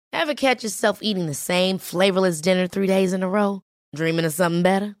Ever catch yourself eating the same flavorless dinner 3 days in a row? Dreaming of something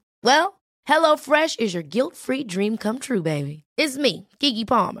better? Well, HelloFresh is your guilt-free dream come true, baby. It's me, Keke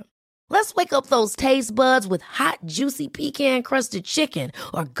Palmer. Let's wake up those taste buds with hot, juicy pecan-crusted chicken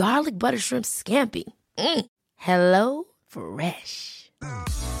or garlic butter shrimp scampi. Hello Fresh.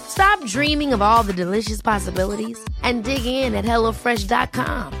 Stop dreaming of all the delicious possibilities and dig in at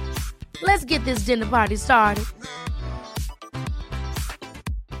HelloFresh.com. Let's get this dinner party started.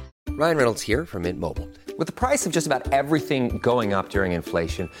 Ryan Reynolds here from Mint Mobile. With the price of just about everything going up during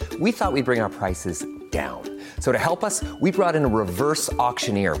inflation, we thought we'd bring our prices down. So to help us, we brought in a reverse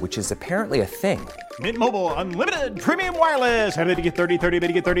auctioneer, which is apparently a thing. Mint Mobile Unlimited Premium Wireless. How to get 30, 30, bit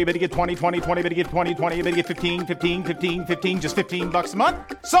to get 30, bit to get 20, 20, 20, bit to get 20, 20, bit to get 15, 15, 15, 15, just $15 a month?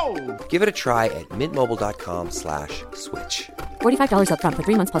 Sold! Give it a try at mintmobile.com/switch. $45 up front for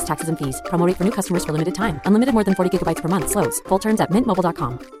 3 months plus taxes and fees. Promo rate for new customers for limited time. Unlimited more than 40 gigabytes per month. Slows full terms at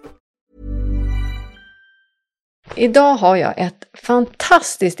mintmobile.com. Idag har jag ett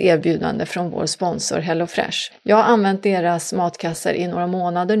fantastiskt erbjudande från vår sponsor HelloFresh. Jag har använt deras matkassar i några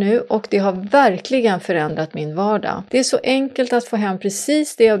månader nu och det har verkligen förändrat min vardag. Det är så enkelt att få hem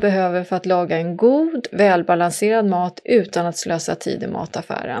precis det jag behöver för att laga en god, välbalanserad mat utan att slösa tid i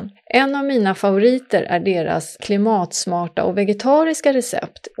mataffären. En av mina favoriter är deras klimatsmarta och vegetariska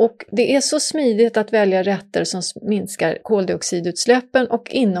recept och det är så smidigt att välja rätter som minskar koldioxidutsläppen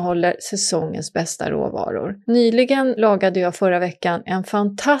och innehåller säsongens bästa råvaror. Nyligen lagade jag förra veckan en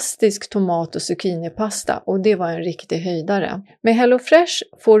fantastisk tomat- och zucchinipasta och det var en riktig höjdare. Med HelloFresh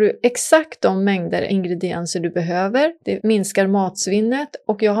får du exakt de mängder ingredienser du behöver, det minskar matsvinnet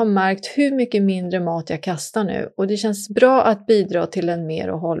och jag har märkt hur mycket mindre mat jag kastar nu och det känns bra att bidra till en mer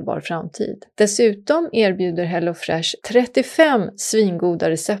och hållbar framtid. Dessutom erbjuder HelloFresh 35 svingoda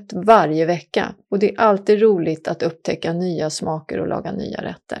recept varje vecka och det är alltid roligt att upptäcka nya smaker och laga nya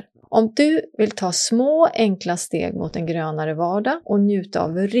rätter. Om du vill ta små enkla steg mot en grönare vardag och njuta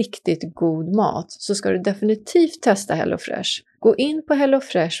av riktigt god mat så ska du definitivt testa HelloFresh. Gå in på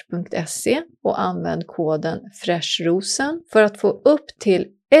hellofresh.se och använd koden FRESHROSEN för att få upp till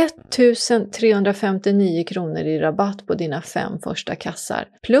 1359 kronor i rabatt på dina 5 första kassar.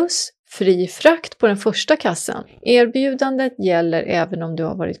 Plus fri frakt på den första kassan. Erbjudandet gäller även om du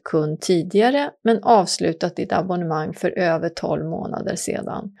har varit kund tidigare men avslutat ditt abonnemang för över 12 månader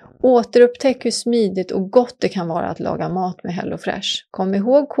sedan. Återupptäck hur smidigt och gott det kan vara att laga mat med HelloFresh. Kom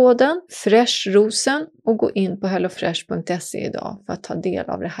ihåg koden FRESHROSEN och gå in på hellofresh.se idag för att ta del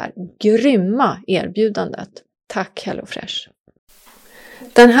av det här grymma erbjudandet. Tack HelloFresh!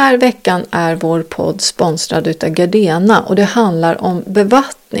 Den här veckan är vår podd sponsrad utav Gardena och det handlar om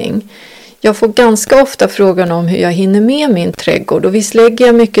bevattning. Jag får ganska ofta frågan om hur jag hinner med min trädgård och visst lägger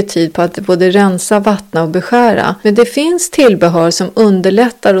jag mycket tid på att både rensa, vattna och beskära. Men det finns tillbehör som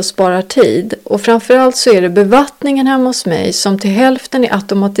underlättar och sparar tid och framförallt så är det bevattningen hemma hos mig som till hälften är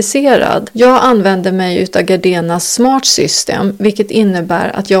automatiserad. Jag använder mig utav Gardenas Smart System vilket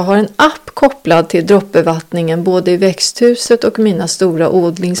innebär att jag har en app kopplad till droppbevattningen både i växthuset och mina stora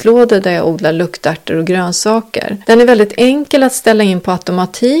odlingslådor där jag odlar luktärtor och grönsaker. Den är väldigt enkel att ställa in på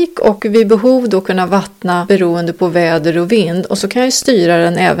automatik och vid behov då kunna vattna beroende på väder och vind och så kan jag styra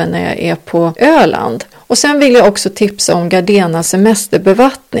den även när jag är på Öland. Och sen vill jag också tipsa om Gardena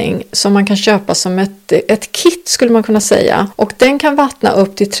semesterbevattning som man kan köpa som ett kit skulle man kunna säga. Och den kan vattna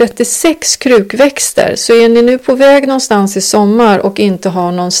upp till 36 krukväxter. Så är ni nu på väg någonstans i sommar och inte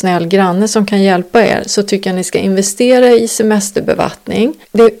har någon snäll granne som kan hjälpa er så tycker jag ni ska investera i semesterbevattning.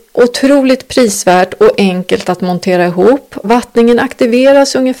 Det är otroligt prisvärt och enkelt att montera ihop. Vattningen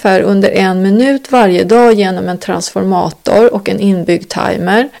aktiveras ungefär under 1 minut varje dag genom en transformator och en inbyggd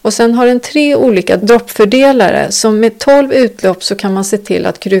timer. Och sen har den 3 olika droppfördelare som med 12 utlopp så kan man se till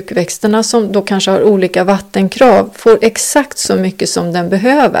att krukväxterna som då kanske har olika vattenkrav får exakt så mycket som den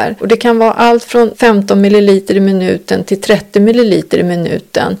behöver. Och det kan vara allt från 15 ml i minuten till 30 ml i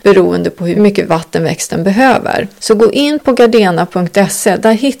minuten beroende på hur mycket vatten växten behöver. Så gå in på gardena.se,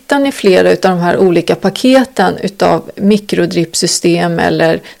 där hittar ni flera av de här olika paketen utav mikrodrippsystem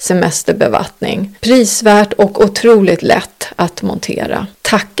eller semesterbevattning. Prisvärt och otroligt lätt att montera.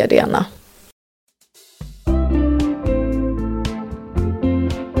 Tack Gardena!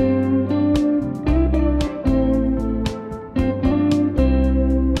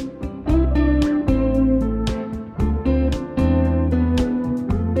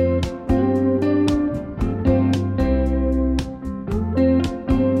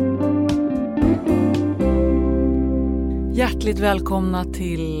 Hjärtligt välkomna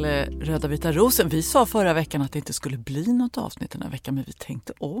till Röda Vita Rosen. Vi sa förra veckan att det inte skulle bli något avsnitt den här veckan, men vi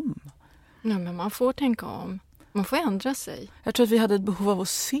tänkte om. Ja, men man får tänka om. Man får ändra sig. Jag tror att vi hade ett behov av att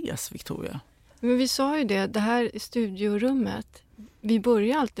ses, Victoria. Men vi sa ju det här studiorummet. Vi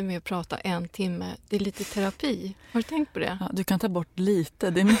börjar alltid med att prata 1 timme. Det är lite terapi. Har du tänkt på det? Ja, du kan ta bort lite.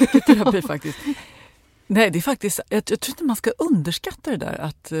 Det är mycket terapi faktiskt. Nej, det är faktiskt... Jag tror inte man ska underskatta det där.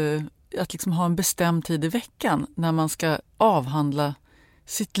 Att liksom ha en bestämd tid i veckan när man ska avhandla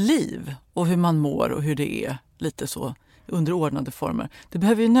sitt liv och hur man mår och hur det är. Lite så under ordnade former. Det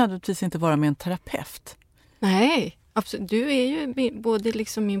behöver ju nödvändigtvis inte vara med en terapeut. Nej, absolut. Du är ju både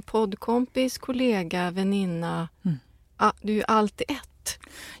liksom min poddkompis, kollega, väninna. Du är ju alltid ett.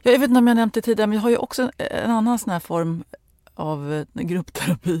 Jag vet inte om jag nämnt det tidigare, men jag har ju också en annan sån här form av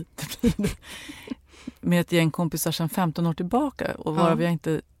gruppterapi med ett gäng kompisar sedan 15 år tillbaka. Och varav jag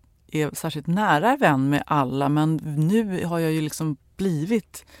inte är särskilt nära vän med alla. Men nu har jag ju liksom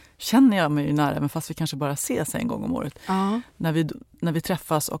känner jag mig nära, även fast vi kanske bara ses en gång om året. Ja. När vi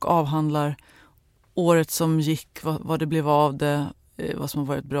träffas och avhandlar året som gick, vad det blev av det, vad som har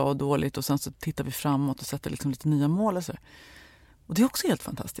varit bra och dåligt. Och sen så tittar vi framåt och sätter liksom lite nya mål. Och det är också helt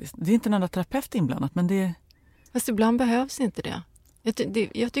fantastiskt. Det är inte en enda terapeut inblandat, men det... Fast ibland behövs inte det.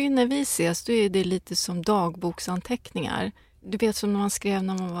 Jag tycker när vi ses, då är det lite som dagboksanteckningar. Du vet som när man skrev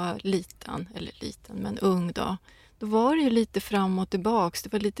när man var liten, men ung då. Då var det ju lite fram och tillbaks.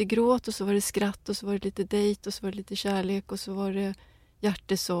 Det var lite gråt och så var det skratt och så var det lite dejt och så var det lite kärlek och så var det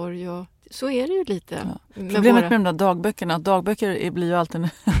hjärtesorg. Och så är det ju lite. Ja. Problemet med de där dagböckerna, dagböcker blir ju alltid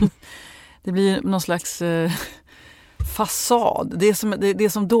det blir någon slags fasad. Det är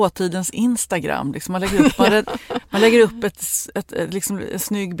som dåtidens Instagram. Liksom man lägger upp liksom en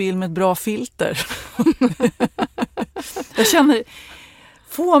snygg bild med ett bra filter. Jag känner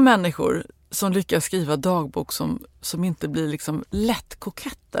få människor som lyckas skriva dagbok som inte blir liksom lätt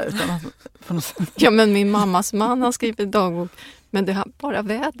koketta. Utan på något sätt. Ja, men min mammas man har skrivit dagbok, men det har bara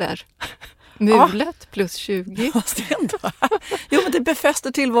väder. Mulet plus 20. Jo, men det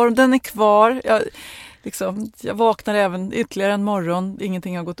befäster tillvaron. Den är kvar. Jag vaknar även ytterligare en morgon.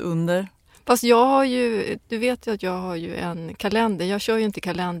 Ingenting har gått under. Fast du vet ju att jag har ju en kalender. Jag kör ju inte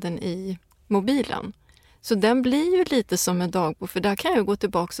kalendern i mobilen. Så den blir ju lite som en dagbok. För där kan jag gå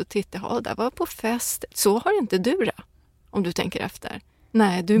tillbaka och titta. Där var jag på fest. Så har inte du det, om du tänker efter.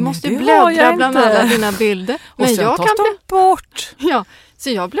 Nej, du måste bläddra bland alla dina bilder. Men och sen jag kan bort. Ja, så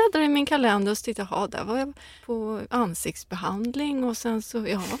jag bläddrar i min kalender och tittar, där var jag på ansiktsbehandling och sen så,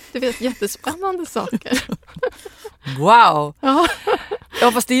 du vet, jättespännande saker. Wow!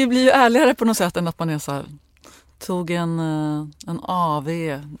 Ja, fast det blir ju ärligare på något sätt än att man är så här, tog en AV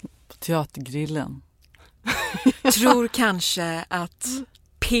på teatergrillen. Tror kanske att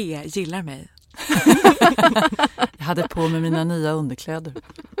P gillar mig. Jag hade på mig mina nya underkläder.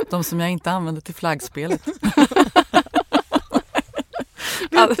 De som jag inte använde till flaggspelet.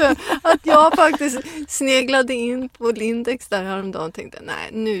 Vet du, att jag faktiskt sneglade in på Lindex där häromdagen och tänkte, nej,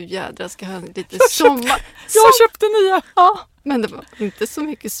 nu jädrar ska jag ha lite sommar. Jag köpte nya! Ja, men det var inte så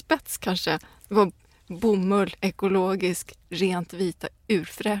mycket spets kanske. Det var bomull, ekologisk, rent vita,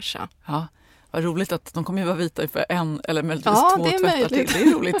 urfräscha. Ja. Vad roligt att de kommer ju vara vita för en eller möjligtvis 2 tvättar till. Det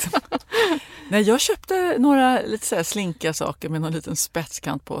är roligt. Nej, jag köpte några lite så här slinka saker med någon liten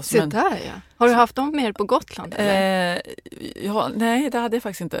spetskant på. Se där, ja. Har du haft dem mer på Gotland? Eller? Nej, det hade jag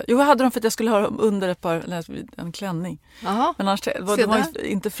faktiskt inte. Jo, jag hade dem för att jag skulle ha under en klänning. Aha. Men annars, det var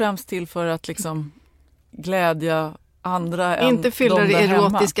inte främst till för att liksom glädja andra än inte fylla det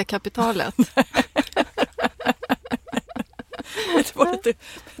erotiska kapitalet.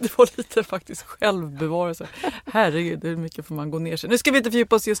 Det var lite faktiskt självbevarelse. Herregud, det är mycket får man gå ner sig. Nu ska vi inte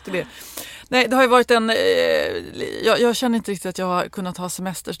fördjupa oss just i det. Nej, det har ju varit jag känner inte riktigt att jag har kunnat ha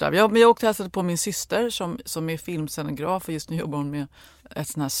semester där. Men jag åkte hälsade på min syster som är filmscenograf och just nu jobbar hon med ett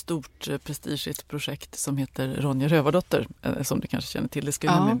sån här stort prestigeigt projekt som heter Ronja Rövardotter, som du kanske känner till. Det ska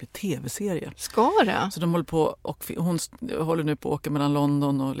ju nämligen bli tv-serie. Ska det? Så de håller på och hon håller nu på att åka mellan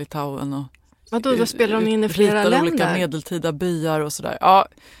London och Litauen och då spelar de in i flera länder? Olika medeltida byar och sådär. Ja,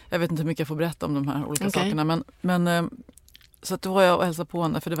 jag vet inte hur mycket jag får berätta om de här olika sakerna. Men så att då var jag och hälsade på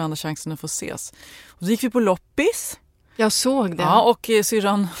henne för det var enda chansen att få ses. Och så gick vi på loppis. Jag såg det. Ja, och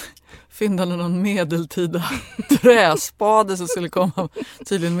syrran fyndade någon medeltida träspade som skulle komma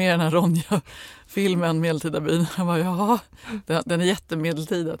tydligen med den här Ronja-filmen Medeltida byn. Jag bara, den är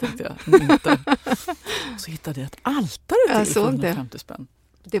jättemedeltida, tänkte jag. Inte. Så hittade jag ett altare till. Jag såg 150 spänn.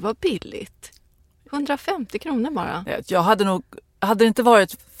 Det var billigt. 150 kronor bara. Jag hade det inte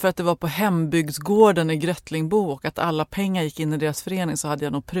varit för att det var på hembygdsgården i Grötlingbo och att alla pengar gick in i deras förening så hade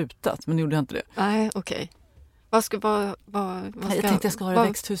jag nog prutat, men gjorde jag inte det. Nej, okej. Vad ska Jag tänkte jag ska ha det i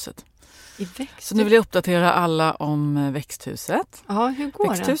växthuset. I växthuset? Så nu vill jag uppdatera alla om växthuset. Ja, hur går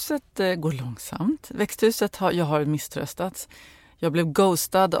växthuset går långsamt. Växthuset jag har misströstats. Jag blev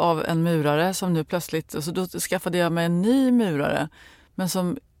ghostad av en murare som nu plötsligt... Så då skaffade jag mig en ny murare. Men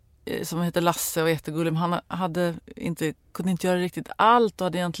som heter Lasse och jättegullig. Han kunde inte göra riktigt allt och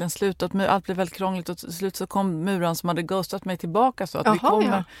hade egentligen slutat. Allt blev väldigt krångligt och till slut så kom muraren som hade ghostat mig tillbaka. Så att vi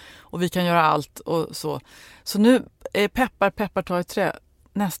kommer och vi kan göra allt och så. Så nu peppar tar i trä.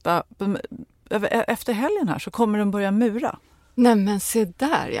 Efter helgen här så kommer den börja mura. Nej men se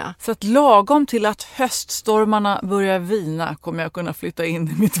där ja. Så att lagom till att höststormarna börjar vina kommer jag kunna flytta in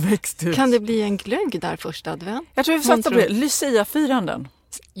i mitt växthus. Kan det bli en glögg där första advent? Jag tror vi satsar på det. Lucia-firanden.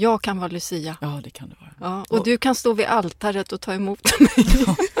 Jag kan vara Lucia. Ja, det kan det vara. Ja, och du kan stå vid altaret och ta emot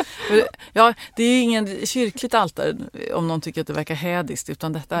mig. Ja, det är ingen kyrkligt altare om någon tycker att det verkar hädiskt.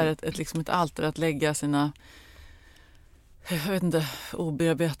 Utan detta är ett altare att lägga sina... Jag vet inte,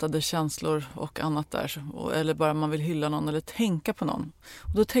 obearbetade känslor och annat där. Eller bara man vill hylla någon eller tänka på någon.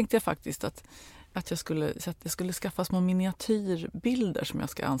 Och då tänkte jag faktiskt att jag skulle skaffa små miniatyrbilder som jag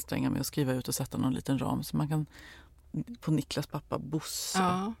ska anstränga mig att skriva ut och sätta någon liten ram. Så man kan på Niklas pappa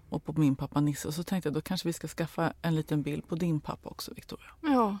Bosse och på min pappa Nisse. Och så tänkte jag då kanske vi ska skaffa en liten bild på din pappa också, Victoria.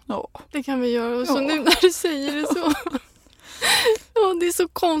 Ja, det kan vi göra. Och så nu när du säger det så... Ja, det är så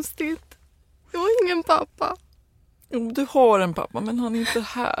konstigt. Jag har ingen pappa. Jo, du har en pappa, men han är inte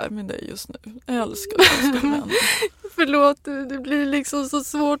här med dig just nu. Jag älskar män. Förlåt, det blir liksom så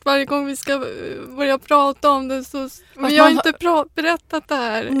svårt varje gång vi ska börja prata om det. Men jag har inte berättat det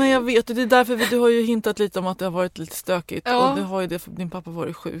här. Nej, jag vet. Det är därför du har ju hintat lite om att det har varit lite stökigt. Ja. Och det har ju det för din pappa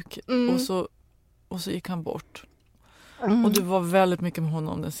varit sjuk. Och så gick han bort. Och du var väldigt mycket med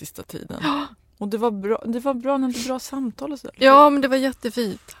honom den sista tiden. Och det var bra samtal och så där. Ja, men det var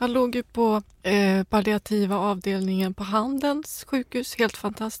jättefint. Han låg ju på palliativa avdelningen på Handels sjukhus. Helt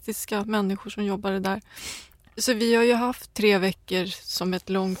fantastiska människor som jobbade där. Så vi har ju haft 3 veckor som ett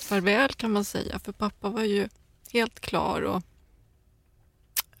långt farväl kan man säga. För pappa var ju helt klar och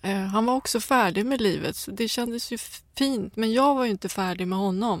han var också färdig med livet. Så det kändes ju fint. Men jag var ju inte färdig med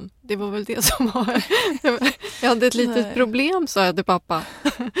honom. Det var väl det som var... Jag hade ett litet problem, sa jag till pappa.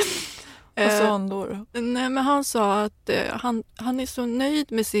 Vad sa han då? Nej, men han sa att han är så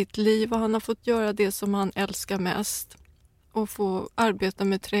nöjd med sitt liv och han har fått göra det som han älskar mest. Och få arbeta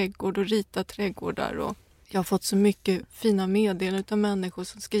med trädgård och rita trädgårdar. Och jag har fått så mycket fina meddelanden av människor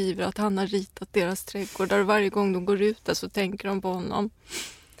som skriver att han har ritat deras trädgårdar. Och varje gång de går ut där så tänker de på honom.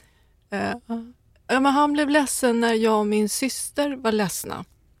 Men han blev ledsen när jag och min syster var ledsna.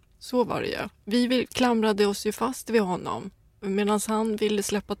 Så var det ju. Vi klamrade oss ju fast vid honom. Medan han ville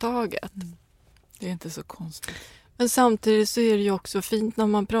släppa taget. Det är inte så konstigt. Men samtidigt så är det ju också fint när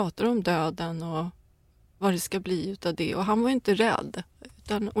man pratar om döden och vad det ska bli utav det. Och han var inte rädd.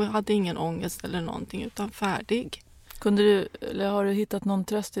 Och hade ingen ångest eller någonting utan färdig. Har du hittat någon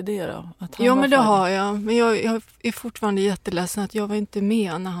tröst i det då? Ja, men det har jag. Men jag är fortfarande jätteledsen att jag var inte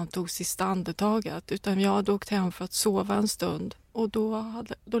med när han tog sista andetaget. Utan jag hade åkt hem för att sova en stund. Och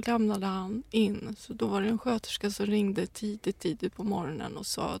då lämnade han in. Så då var det en sköterska som ringde tidigt på morgonen och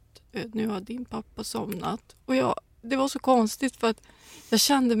sa att nu har din pappa somnat. Och det var så konstigt för att jag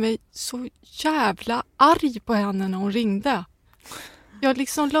kände mig så jävla arg på henne när hon ringde. Jag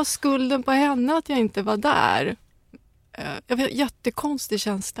liksom la skulden på henne att jag inte var där. Jag var jättekonstig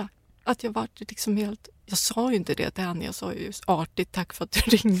känsla. Att jag var liksom helt... Jag sa ju inte det till henne. Jag sa ju artigt tack för att du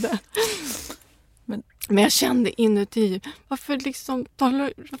ringde. Men jag kände inuti, varför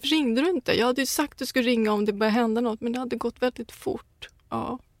ringde du inte? Jag hade ju sagt att du skulle ringa om det började hända något, men det hade gått väldigt fort.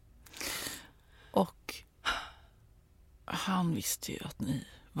 Ja. Och han visste ju att ni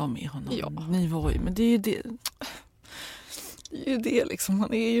var med honom. Ja. Ni var ju, men det är ju det. Det är ju det liksom,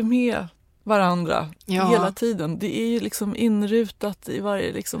 man är ju med varandra hela tiden. Det är ju liksom inrutat i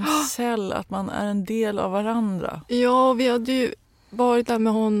varje liksom cell att man är en del av varandra. Ja, vi hade ju varit där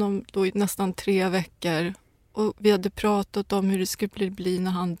med honom då i nästan 3 veckor och vi hade pratat om hur det skulle bli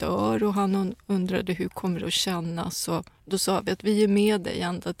när han dör och han undrade hur kommer det att kännas och då sa vi att vi är med dig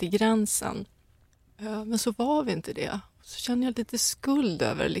ända till gränsen. Men så var vi inte det. Så kände jag lite skuld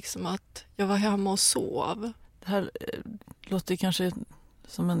över liksom att jag var hemma och sov. Det här låter kanske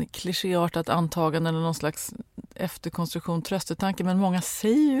som en klichéartat antagande eller någon slags efterkonstruktion, tröstetanke, men många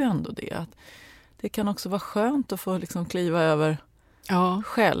säger ju ändå det att det kan också vara skönt att få liksom kliva över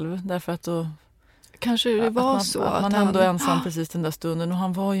själv, därför att då kanske det var så. Att man ändå är ensam precis den där stunden. Och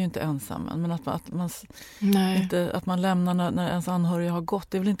han var ju inte ensam. Men att man lämnar när ens anhöriga har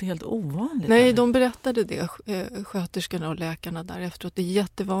gått. Det är väl inte helt ovanligt? Nej, eller? de berättade det, sköterskorna och läkarna där efteråt. Det är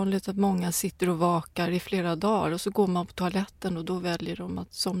jättevanligt att många sitter och vakar i flera dagar. Och så går man på toaletten och då väljer de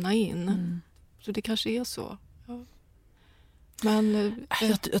att somna in. Så det kanske är så. Ja. Men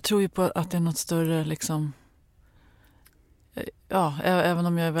jag tror ju på att det är något större liksom. Ja, även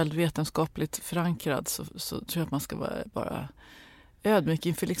om jag är väldigt vetenskapligt förankrad så tror jag att man ska vara bara ödmjuk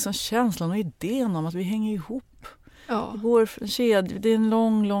inför liksom känslan och idén om att vi hänger ihop. ja. Det är en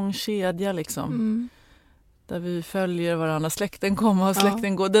lång kedja liksom. Där vi följer varandra. Släkten kommer och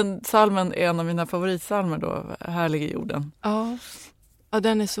släkten går. Den salmen är en av mina favoritsalmer då, Härlige jorden. Ja,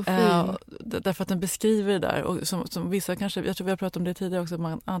 den är så fin. Därför att den beskriver det där. Och som vissa kanske, jag tror vi har pratat om det tidigare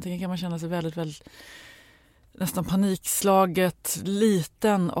också, antingen kan man känna sig väldigt, väldigt nästan panikslaget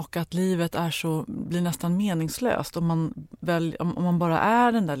liten och att livet blir nästan meningslöst om man bara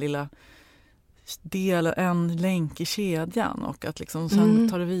är den där lilla delen, en länk i kedjan och att liksom sen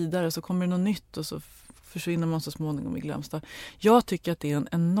tar det vidare så kommer det något nytt och så försvinner man så småningom i glömsta. Jag tycker att det är en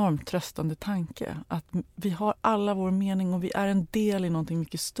enormt tröstande tanke att vi har alla vår mening och vi är en del i någonting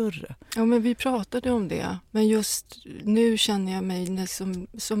mycket större. Ja, men vi pratade om det. Men just nu känner jag mig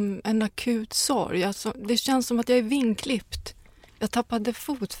som en akut sorg. Alltså, det känns som att jag är vinklippt. Jag tappade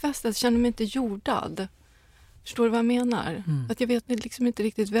fotfästet, jag känner mig inte jordad. Förstår du vad jag menar? Att jag vet liksom inte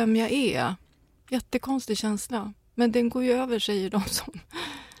riktigt vem jag är. Jättekonstig känsla. Men den går ju över, säger de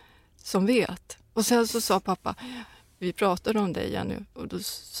som vet. Och sen så sa pappa, vi pratade om dig Jenny, och då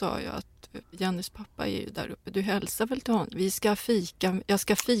sa jag att Jennys pappa är ju där uppe, du hälsar väl till honom? Jag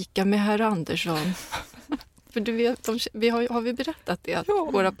ska fika med herr Andersson. För du vet, har vi berättat det? Att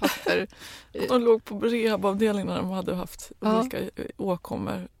våra papper... De låg på rehabavdelningen när de hade haft olika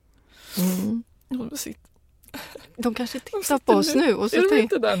åkommor. De kanske tittar på oss nu. Och så är de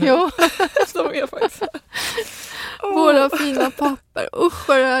inte där nu? Ja. De är faktiskt. Våra fina papper. Usch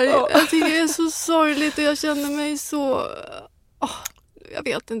vad det här är. Jag tycker det är så sorgligt och jag känner mig så... jag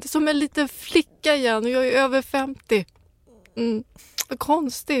vet inte. Som en liten flicka igen och jag är över 50. Vad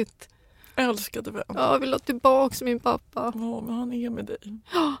konstigt. Älskade vän. Ja, jag vill ha tillbaka min pappa. Ja, men han är med dig.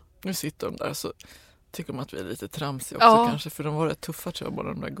 Nu sitter de där så tycker de att vi är lite tramsiga också kanske. För de var rätt tuffa tror jag, bara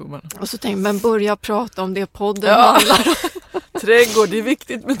de där gummarna. Och så tänkte men börja prata om det podden handlar om. Trädgård, det är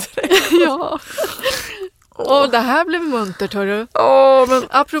viktigt med trädgård. Ja. Och det här blev muntert, hörru. Men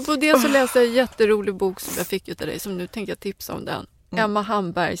apropå det så läste jag en jätterolig bok som jag fick utav dig, som nu tänker jag tipsa om den. Emma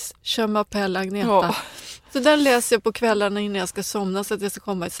Hambergs Je m'appelle Agneta. Ja. Så den läser jag på kvällarna innan jag ska somna så att jag ska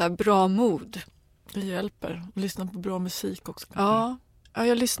komma i ett så här bra mood. Det hjälper. Lyssna på bra musik också. Ja,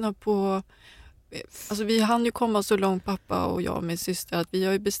 jag lyssnar på... Alltså vi hann ju komma så långt, pappa och jag och min syster, att vi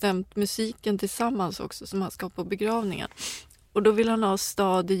har ju bestämt musiken tillsammans också som han ska på begravningen. Och då vill han ha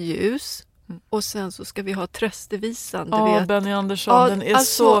Stad i ljus. Och sen så ska vi ha Tröstevisan, du vet. Benny Andersson, den är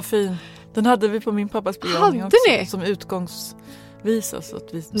så fin. Den hade vi på min pappas begravning också. Ni? Som utgångsvisa, så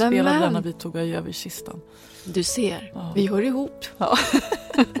att vi spelade den när vi tog adjö vid kistan. Du ser, vi hör ihop. Ja.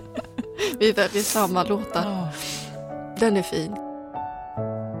 Vi väljer samma låtar. Den är fin.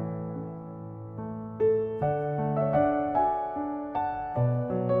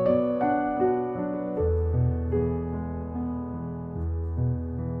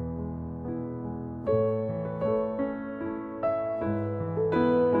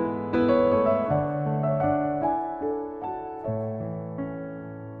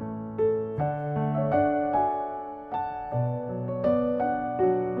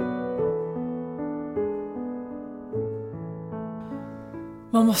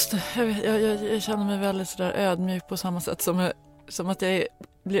 Man måste, jag känner mig väldigt sådär ödmjuk på samma sätt som att jag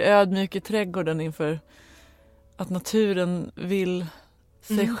blir ödmjuk i trädgården inför att naturen vill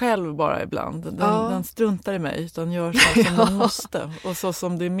sig själv bara ibland. Den struntar i mig utan gör så som den måste och så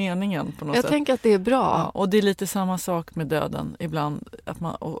som det är meningen på något sätt. Jag tänker att det är bra. Ja, och det är lite samma sak med döden ibland. Att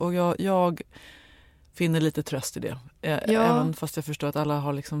jag finner lite tröst i det. Även fast jag förstår att alla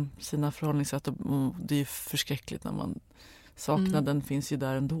har liksom sina förhållningssätt och det är ju förskräckligt när man saknaden finns ju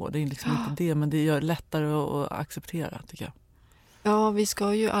där ändå. Det är liksom inte det, men det gör lättare att acceptera, tycker jag. Ja, vi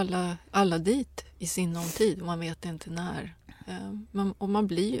ska ju alla dit i sinom tid. Man vet inte när. Och man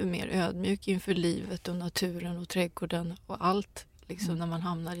blir ju mer ödmjuk inför livet och naturen och trädgården och allt liksom när man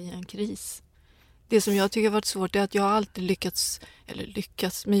hamnar i en kris. Det som jag tycker har varit svårt är att jag alltid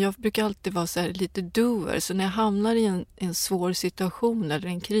lyckats, men jag brukar alltid vara så här lite doer. Så när jag hamnar i en svår situation eller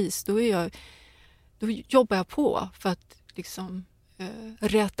en kris, då jobbar jag på för att liksom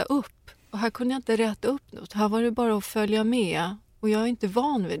räta upp. Och här kunde jag inte räta upp något. Här var det bara att följa med. Och jag är inte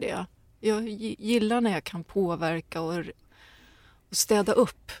van vid det. Jag gillar när jag kan påverka och städa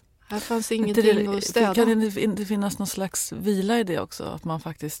upp. Här fanns ingenting att städa. Kan det inte finnas någon slags vila i det också? Att man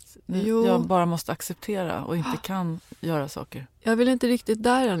faktiskt jag bara måste acceptera och inte kan göra saker. Jag vill inte riktigt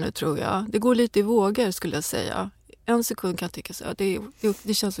där ännu, tror jag. Det går lite i vågor, skulle jag säga. En sekund kan jag tycka så här,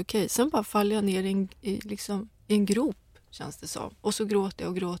 det känns okej. Sen bara faller jag ner i en grop, känns det som. Och så gråter jag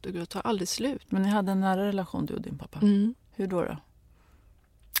och gråter och tar aldrig slut. Men ni hade en nära relation, du och din pappa. Hur då?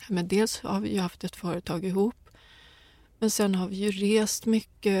 Men dels har vi ju haft ett företag ihop. Men sen har vi ju rest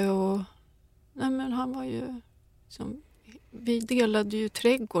mycket och han var ju vi delade ju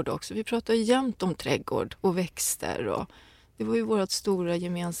trädgård också. Vi pratade jämt om trädgård och växter och det var ju vårt stora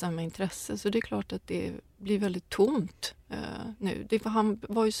gemensamma intresse, så det är klart att det blir väldigt tomt nu. Han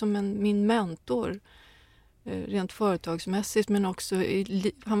var ju som min mentor rent företagsmässigt, men också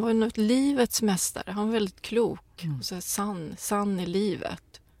han var något livets mästare. Han var väldigt klok och så sann i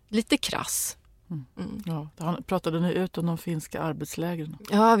livet. Lite krass. Ja, han pratade ni ut om de finska arbetslägren?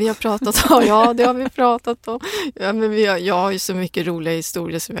 Ja, vi har pratat om. Ja, det har vi pratat om. Ja, men jag har ju så mycket roliga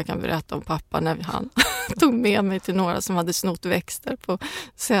historier som jag kan berätta om pappa när han tog med mig till några som hade snott växter på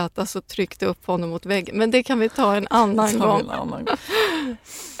Säta, så tryckte upp honom mot väggen. Men det kan vi ta en annan gång.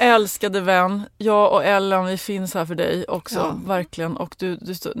 Älskade vän, jag och Ellen, vi finns här för dig också, verkligen. Och du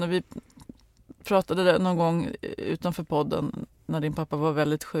när vi pratade där någon gång utanför podden när din pappa var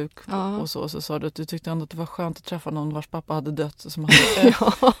väldigt sjuk och så sa du att du tyckte ändå att det var skönt att träffa någon vars pappa hade dött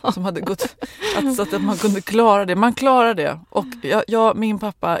som hade gått så att man kunde klara det. Man klarar det. Och min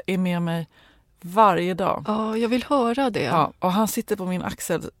pappa är med mig varje dag. Ja, jag vill höra det. Ja, och han sitter på min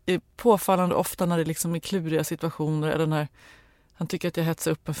axel påfallande ofta när det liksom är kluriga situationer eller när han tycker att jag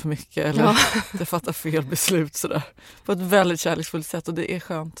hetsar upp för mycket eller att jag fattar fel beslut sådär. På ett väldigt kärleksfullt sätt, och det är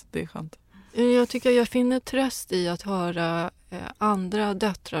skönt. Det är skönt. Jag tycker jag finner tröst i att höra andra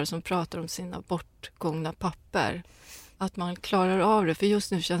döttrar som pratar om sina bortgångna papper. Att man klarar av det, för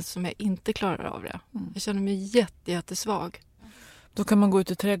just nu känns det som jag inte klarar av det. Jag känner mig jättesvag. Då kan man gå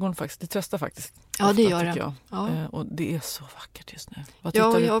ut i trädgården faktiskt, det tröstar faktiskt. Ja, ofta, det gör det. Ja. Och det är så vackert just nu.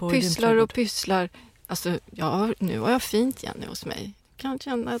 Jag pysslar och pysslar. Alltså, nu har jag fint Jenny hos mig. Kan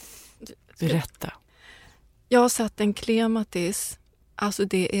känna att... Berätta. Jag har satt en klematis. Alltså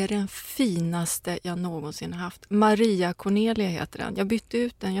det är den finaste jag någonsin haft. Maria Cornelia heter den. Jag bytte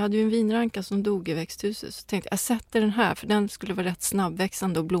ut den. Jag hade ju en vinranka som dog i växthuset. Så tänkte jag sätter den här, för den skulle vara rätt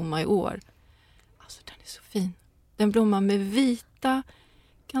snabbväxande och blomma i år. Alltså den är så fin. Den blommar med vita,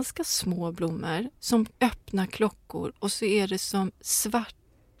 ganska små blommor som öppnar klockor. Och så är det som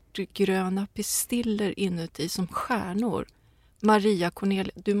svartgröna pistiller inuti som stjärnor. Maria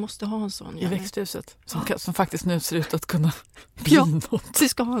Cornelia, du måste ha en sån. I växthuset, som faktiskt nu ser ut att kunna bli något. Du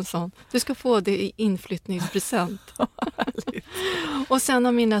ska ha en sån. Du ska få det i inflyttningspresent. Och sen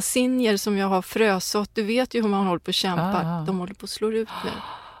av mina sinjer som jag har frösått, du vet ju hur man håller på att kämpa. De håller på att slå ut nu.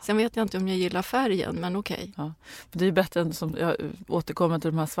 Sen vet jag inte om jag gillar färgen, men okej. Ja. Det är bättre än som jag återkommer till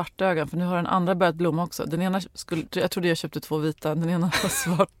de här svartögon, för nu har den andra börjat blomma också. Den ena jag trodde jag köpte 2 vita, den ena var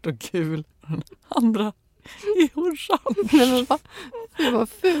svart och gul. Den andra i orange. Nej, men det var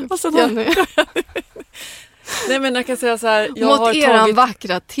fult. Nej, men jag kan säga så här, mot eran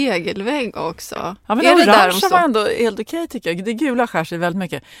vackra tegelvägg också. Ja, men orange var ändå helt okej tycker jag. Det gula skär sig väldigt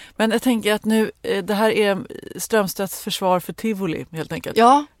mycket. Men jag tänker att nu, det här är Strömstads försvar för Tivoli helt enkelt.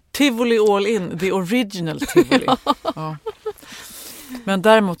 Ja. Tivoli all in, the original Tivoli. Ja. Men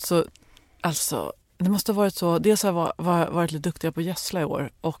däremot så, alltså, det måste ha varit så, dels har jag varit lite duktiga på att gödsla i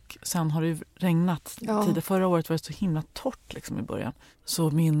år, och sen har det ju regnat. Förra året var det så himla torrt liksom i början.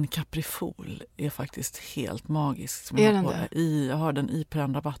 Så min kaprifol är faktiskt helt magisk. Som är den det? Jag har den i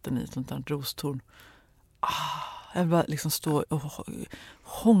perennrabatten i ett sånt där rostorn. Jag vill bara liksom stå och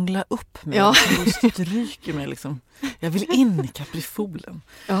hångla upp mig. Och stryker mig liksom. Jag vill in i kaprifolen.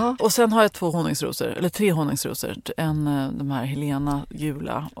 Ja. Och sen har jag 3 honungsrosor. De här Helena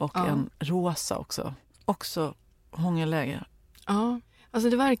gula och en rosa också. Också hångelläge. Ja, alltså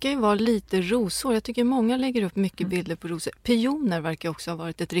det verkar ju vara lite rosor. Jag tycker många lägger upp mycket bilder på rosor. Pioner verkar också ha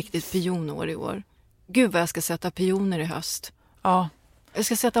varit ett riktigt pionår i år. Gud vad jag ska sätta pioner i höst. Ja. Jag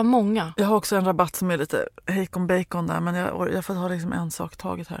ska sätta många. Jag har också en rabatt som är lite hejkon bacon där, men jag får ha liksom en sak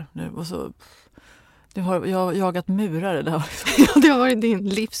taget här nu. Och så, jag har jagat murare där. Liksom. Ja, det har varit din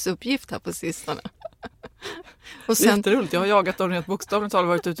livsuppgift här på sistone. Och sen, det är jätteroligt. Jag har jagat dem rent bokstavligt talat,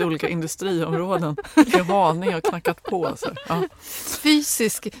 varit ute i olika industriområden. I Haninge och knackat på. Så. Ja.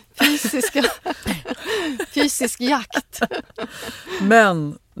 Fysisk jakt.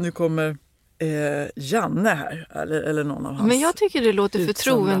 Men nu kommer Janne här, eller någon av hans. Men jag tycker det låter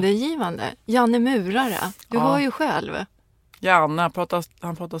förtroendegivande. Janne Murare, du har ju själv. Janne, han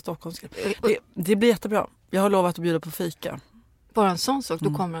pratar stockholmska. Det blir jättebra. Jag har lovat att bjuda på fika. Bara en sån sak,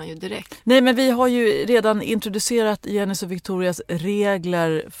 då kommer han ju direkt. Nej, men vi har ju redan introducerat Jennys och Victorias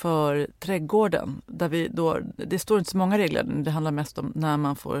regler för trädgården. Där vi då, det står inte så många regler, det handlar mest om när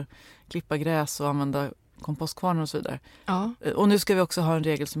man får klippa gräs och använda kompostkvarnar och så vidare. Ja. Och nu ska vi också ha en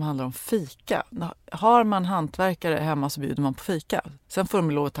regel som handlar om fika. Har man hantverkare hemma så bjuder man på fika. Sen får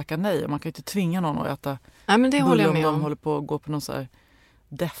de lov att tacka nej och man kan inte tvinga någon att äta. Nej, men det håller jag med om. om. De håller på att gå på någon så här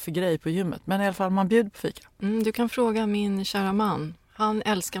deff-grej på gymmet. Men i alla fall, man bjuder på fika. Du kan fråga min kära man. Han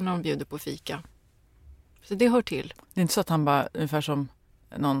älskar när de bjuder på fika. Så det hör till. Det är inte så att han bara, ungefär som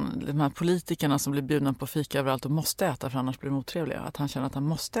de här politikerna som blir bjudna på fika överallt och måste äta för annars blir de otrevliga. Att han känner att han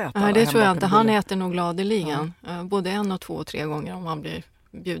måste äta. Nej, det tror jag inte. Han äter nog gladeligen. Ja. Både 1, 2 och 3 gånger om han blir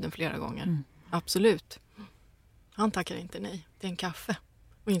bjuden flera gånger. Absolut. Han tackar inte nej. Det är en kaffe.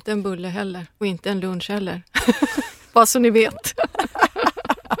 Och inte en bulle heller. Och inte en lunch heller. Bara så ni vet.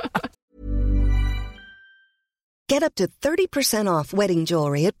 Get up to 30% off wedding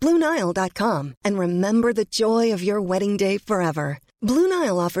jewelry at BlueNile.com and remember the joy of your wedding day forever. Blue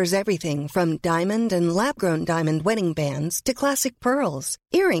Nile offers everything from diamond and lab-grown diamond wedding bands to classic pearls,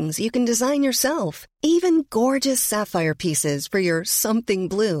 earrings you can design yourself, even gorgeous sapphire pieces for your something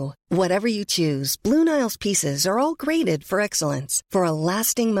blue. Whatever you choose, Blue Nile's pieces are all graded for excellence, for a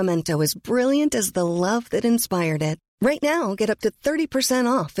lasting memento as brilliant as the love that inspired it. Right now, get up to 30%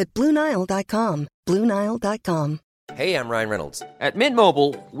 off at BlueNile.com. BlueNile.com. Hey, I'm Ryan Reynolds. At Mint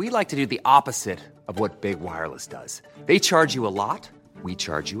Mobile, we like to do the opposite of what Big Wireless does. They charge you a lot, we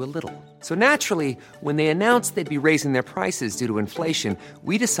charge you a little. So naturally, when they announced they'd be raising their prices due to inflation,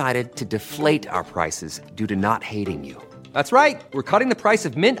 we decided to deflate our prices due to not hating you. That's right. We're cutting the price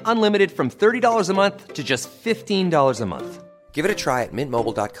of Mint Unlimited from $30 a month to just $15 a month. Give it a try at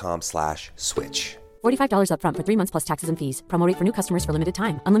mintmobile.com/switch. $45 up front for 3 months plus taxes and fees. Promo rate for new customers for limited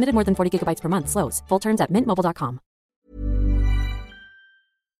time. Unlimited more than 40 gigabytes per month. Slows full terms at mintmobile.com.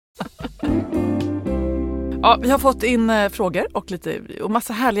 Ja, vi har fått in frågor och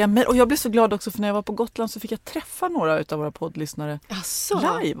massa härliga mejl. Och jag blev så glad också för när jag var på Gotland så fick jag träffa några av våra poddlyssnare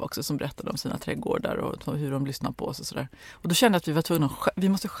live också som berättade om sina trädgårdar och hur de lyssnar på oss och sådär. Och då kände jag att vi var tvungna vi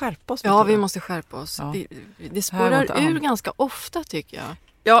måste skärpa oss. Ja, vi måste skärpa oss. Ja. Det spårar ur ganska ofta tycker jag.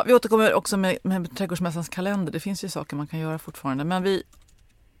 Ja, vi återkommer också med Trädgårdsmässans kalender. Det finns ju saker man kan göra fortfarande. Men vi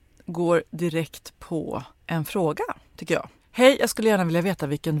går direkt på en fråga, tycker jag. Hej, jag skulle gärna vilja veta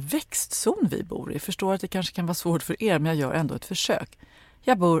vilken växtzon vi bor i. Förstår att det kanske kan vara svårt för er, men jag gör ändå ett försök.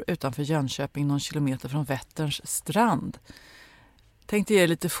 Jag bor utanför Jönköping, någon kilometer från Vätterns strand. Tänkte ge er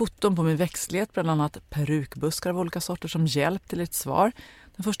lite foton på min växtlighet, bland annat perukbuskar av olika sorter som hjälp till ett svar.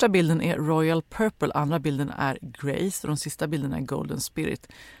 Den första bilden är Royal Purple, andra bilden är Grace och de sista bilderna är Golden Spirit.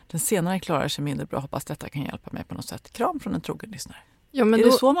 Den senare klarar sig mindre bra, hoppas detta kan hjälpa mig på något sätt. Kram från en trogen lyssnare. Ja, men är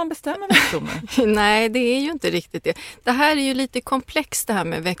det så man bestämmer växtzoner? Nej, det är ju inte riktigt det. Det här är ju lite komplext det här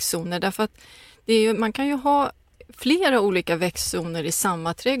med växtzoner därför att det är ju, man kan ju ha flera olika växtzoner i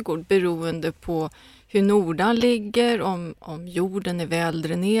samma trädgård beroende på hur nordan ligger, om jorden är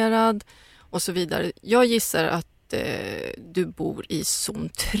väldränerad och så vidare. Jag gissar att du bor i zon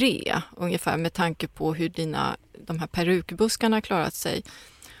 3 ungefär med tanke på hur de här perukbuskarna har klarat sig.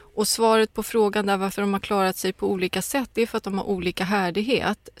 Och svaret på frågan där varför de har klarat sig på olika sätt det är för att de har olika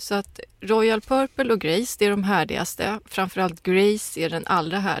härdighet. Så att Royal Purple och Grace det är de härdigaste. Framförallt Grace är den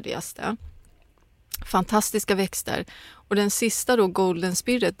allra härdigaste. Fantastiska växter. Och den sista då, Golden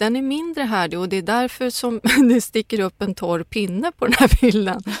Spirit, den är mindre härdig och det är därför som det sticker upp en torr pinne på den här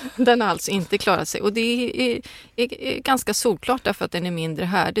bilden. Den har alltså inte klarat sig. Och det är ganska solklart därför att den är mindre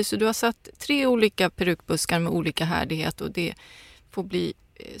härdig. Så du har satt 3 olika perukbuskar med olika härdighet och det får bli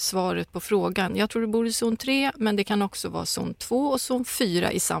svaret på frågan. Jag tror du bor i zon 3 men det kan också vara zon 2 och zon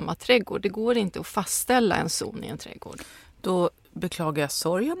 4 i samma trädgård. Det går inte att fastställa en zon i en trädgård. Då beklagar jag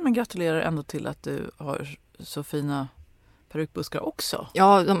sorgen men gratulerar ändå till att du har så fina perukbuskar också.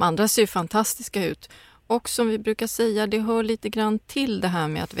 Ja, de andra ser fantastiska ut. Och som vi brukar säga, det hör lite grann till det här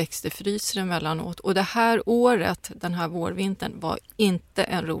med att växter fryser emellanåt. Och det här året, den här vårvintern, var inte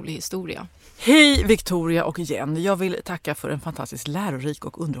en rolig historia. Hej Victoria och Jenny, jag vill tacka för en fantastiskt lärorik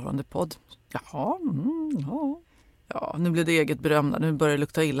och underhållande podd. Jaha, ja, nu blev det eget beröm där. Nu börjar det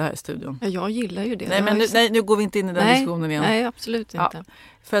lukta illa här i studion. Ja, jag gillar ju det. Nej, nu går vi inte in i den diskussionen igen. Nej, absolut inte. Ja,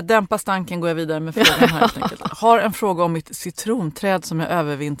 för att dämpa stanken går jag vidare med frågan här helt enkelt. Har en fråga om mitt citronträd som jag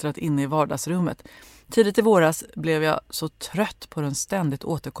övervintrat inne i vardagsrummet. Tidigt i våras blev jag så trött på den ständigt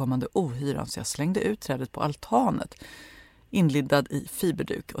återkommande ohyran så jag slängde ut trädet på altanet inlindad i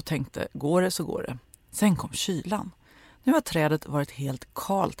fiberduk och tänkte, går det så går det. Sen kom kylan. Nu har trädet varit helt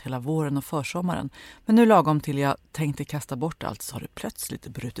kalt hela våren och försommaren. Men nu lagom till jag tänkte kasta bort allt så har det plötsligt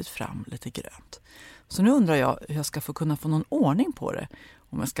brutit fram lite grönt. Så nu undrar jag hur jag ska kunna få någon ordning på det.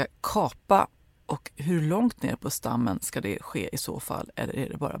 Om jag ska kapa och hur långt ner på stammen ska det ske i så fall? Eller är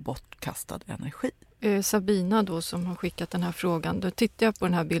det bara bortkastad energi? Sabina då som har skickat den här frågan, då tittar jag på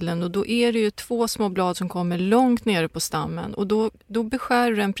den här bilden och då är det ju 2 små blad som kommer långt nere på stammen och då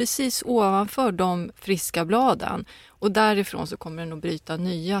beskär den precis ovanför de friska bladen och därifrån så kommer den att bryta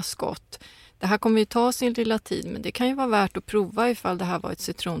nya skott. Det här kommer ju ta sin lilla tid, men det kan ju vara värt att prova ifall det här var ett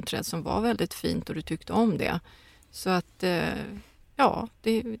citronträd som var väldigt fint och du tyckte om det. Så att ja,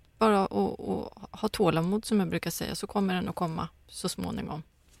 det är bara att ha tålamod som jag brukar säga, så kommer den att komma så småningom.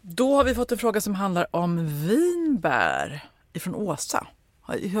 Då har vi fått en fråga som handlar om vinbär ifrån Åsa.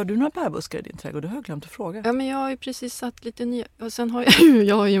 Har du några bärbuskar i din trädgård? Det har jag glömt att fråga. Ja, men jag har ju precis satt lite nya. Och sen har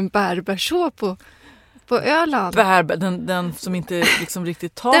jag har ju en bärbärså på Öland. Den som inte liksom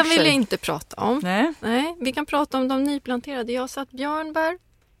riktigt tar sig. Den vill jag inte prata om. Nej, vi kan prata om de nyplanterade. Jag har satt björnbär,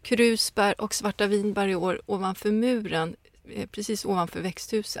 krusbär och svarta vinbär i år ovanför muren. Precis ovanför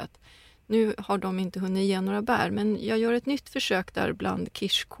växthuset. Nu har de inte hunnit ge några bär, men jag gör ett nytt försök där bland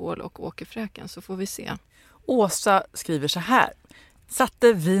kirskål och åkerfräken, så får vi se. Åsa skriver så här.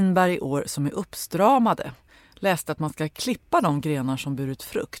 Satte vinbär i år som är uppstramade. Läste att man ska klippa de grenar som burit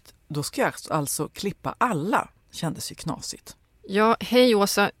frukt. Då ska jag alltså klippa alla. Kändes ju knasigt. Ja, hej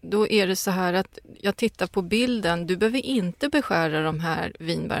Åsa. Då är det så här att jag tittar på bilden. Du behöver inte beskära de här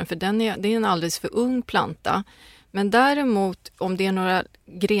vinbären, för det är en alldeles för ung planta. Men däremot om det är några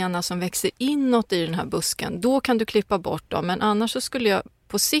grenar som växer inåt i den här busken, då kan du klippa bort dem. Men annars så skulle jag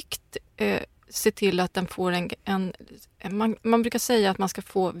på sikt se till att den får man brukar säga att man ska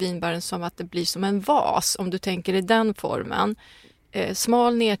få vinbären som att det blir som en vas, om du tänker i den formen.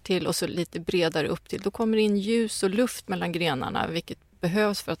 Smal ner till och så lite bredare upp till. Då kommer det in ljus och luft mellan grenarna, vilket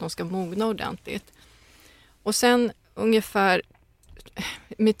behövs för att de ska mogna ordentligt. Och sen ungefär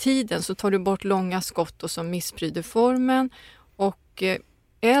med tiden så tar du bort långa skott och som missprider formen, och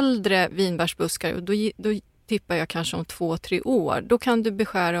äldre vinbärsbuskar, och då tippar jag kanske om 2-3 år, då kan du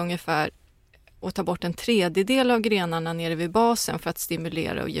beskära ungefär och ta bort en 1/3 av grenarna nere vid basen för att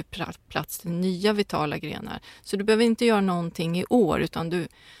stimulera och ge plats till nya vitala grenar. Så du behöver inte göra någonting i år, utan du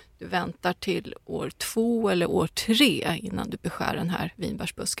väntar till år 2 eller år 3 innan du beskär den här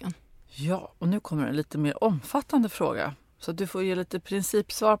vinbärsbusken. Ja, och nu kommer en lite mer omfattande fråga. Så du får ge lite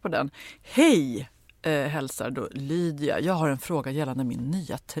principsvar på den. Hej, hälsar då Lydia. Jag har en fråga gällande min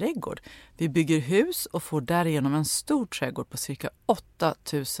nya trädgård. Vi bygger hus och får därigenom en stor trädgård på cirka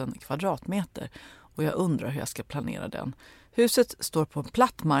 8000 kvadratmeter. Och jag undrar hur jag ska planera den. Huset står på en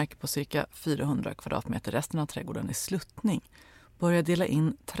platt mark på cirka 400 kvadratmeter. Resten av trädgården är sluttning. Börja dela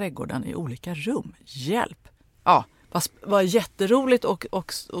in trädgården i olika rum. Hjälp! Ja, var jätteroligt och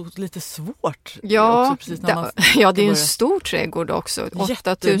lite svårt. Ja, också precis när det är en stor trädgård också.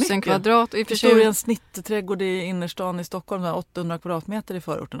 8000 kvadrat. Det står en snittträdgård i innerstan i Stockholm, 800 kvadratmeter i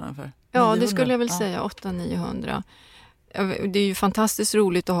förorten ungefär. Ja, 900. Det skulle jag väl säga, 800-900. Det är ju fantastiskt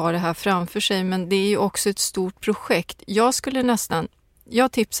roligt att ha det här framför sig, men det är ju också ett stort projekt.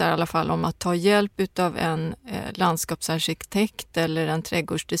 Jag tipsar i alla fall om att ta hjälp av en landskapsarkitekt eller en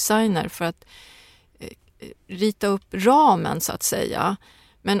trädgårdsdesigner för att rita upp ramen så att säga.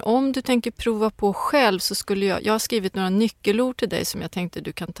 Men om du tänker prova på själv så skulle jag har skrivit några nyckelord till dig som jag tänkte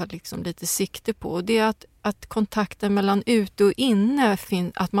du kan ta liksom lite sikte på. Och det är att kontakten mellan ute och inne,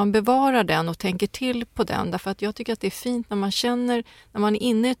 att man bevarar den och tänker till på den. Därför att jag tycker att det är fint när man är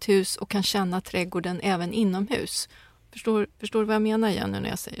inne i ett hus och kan känna trädgården även inomhus. Förstår du vad jag menar igen nu när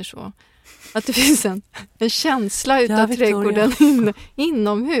jag säger så? Att det finns en känsla utav trädgården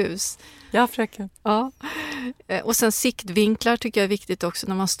inomhus. Ja, fröken. Ja. Och sen siktvinklar tycker jag är viktigt också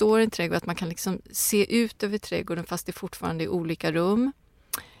när man står i en trädgård, att man kan liksom se ut över trädgården fast det fortfarande är olika rum.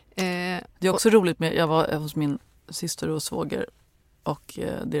 Det är också roligt jag var hos min syster och svåger och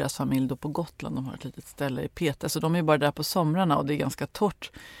deras familj då på Gotland. De har ett litet ställe i Pete, så de är bara där på somrarna och det är ganska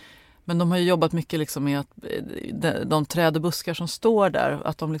torrt. Men de har ju jobbat mycket liksom med att de träd och buskar som står där,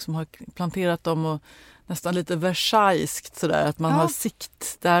 att de liksom har planterat dem och nästan lite versailskt sådär, att man har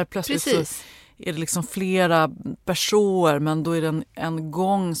sikt. Där plötsligt så är det liksom flera personer, men då är det en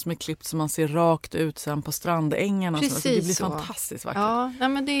gång som är klippt så man ser rakt ut sen på strandängarna. Precis, så det blir fantastiskt vackert. Ja, nej,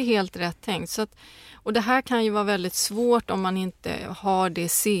 men det är helt rätt tänkt. Så att, och det här kan ju vara väldigt svårt om man inte har det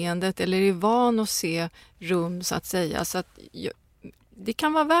seendet eller är van att se rum så att säga. Så att det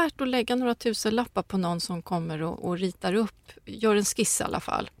kan vara värt att lägga några tusenlappar på någon som kommer och ritar upp, gör en skiss i alla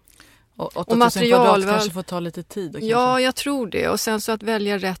fall. Och materialval kanske får ta lite tid. Ja, jag tror det. Och sen så att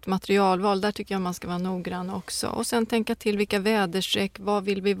välja rätt materialval, där tycker jag man ska vara noggrann också. Och sen tänka till vilka väderstreck, vad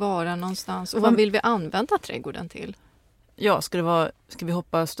vill vi vara någonstans och vad vill vi använda trädgården till? Ja, ska vi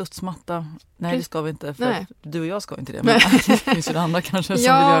hoppa studsmatta? Nej, det ska vi inte. För du och jag ska inte det. Men det finns ju det andra kanske som vill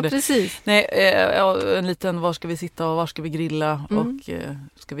göra det. Precis. Nej, en liten, var ska vi sitta och var ska vi grilla? Och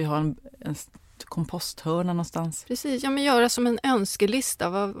ska vi ha en komposthörna någonstans? Precis, ja, men göra som en önskelista.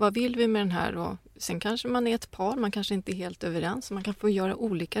 Vad vill vi med den här? Och sen kanske man är ett par, man kanske inte är helt överens. Man kan få göra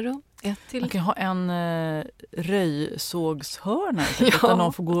olika rum. Man kan ha en röjsågshörna. Där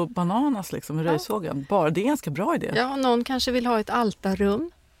någon får gå bananas liksom, med röjsågen. Det är en ganska bra idé. Ja, och någon kanske vill ha ett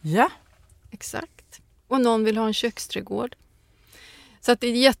altarrum. Ja. Exakt. Och någon vill ha en köksträdgård. Så att det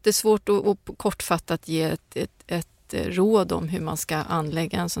är jättesvårt att kortfattat ge ett råd om hur man ska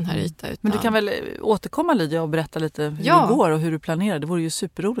anlägga en sån här yta. Men du kan väl återkomma Lydia och berätta lite hur det går och hur du planerar. Det vore ju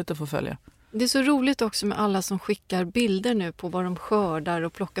superroligt att få följa. Det är så roligt också med alla som skickar bilder nu på vad de skördar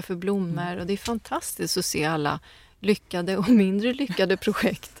och plockar för blommor. Och det är fantastiskt att se alla lyckade och mindre lyckade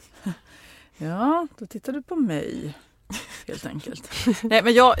projekt. Ja, då tittar du på mig helt enkelt. Nej,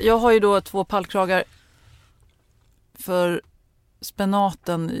 men jag har ju då 2 pallkragar för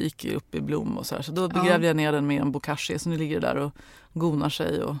spenaten gick ju upp i blom och så då begrävde jag ner den med en bokashi, så nu ligger det där och gonar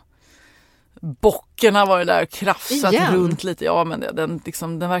sig och bockerna var ju där krafsat runt lite. Ja, men den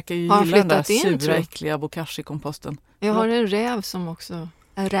verkar ju gilla den där sura, äckliga bokashi-komposten. Jag har en räv som också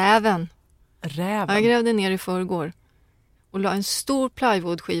är räven. Jag grävde ner i förrgår och la en stor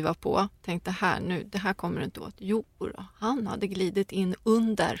plywoodskiva på. Tänkte det här kommer det inte åt. Jo då, han hade glidit in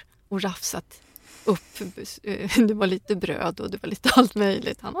under och rafsat upp. Det var lite bröd och det var lite allt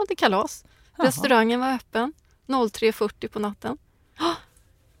möjligt. Han hade kalas. Jaha. Restaurangen var öppen 03:40 på natten.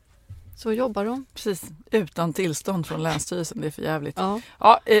 Så jobbar de. Precis, utan tillstånd från Länsstyrelsen. Det är för jävligt.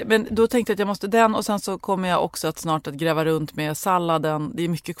 Ja, men då tänkte jag att jag måste den, och sen så kommer jag också att snart att gräva runt med salladen. Det är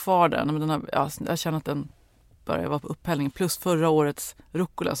mycket kvar där. Men jag känner att den börjar vara på upphällning. Plus förra årets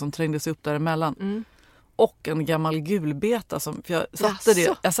rucola som trängdes upp däremellan. Och en gammal gulbeta som, för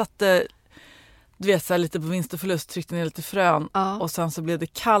jag satte du vet, så här lite på vinst och förlust, tryckte ner lite frön och sen så blev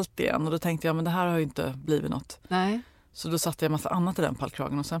det kallt igen och då tänkte jag, men det här har ju inte blivit något. Nej. Så då satte jag en massa annat i den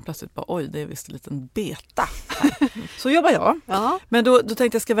pallkragen och sen plötsligt bara, oj, det är visst en liten beta här. Så jobbar jag. Ja. Men då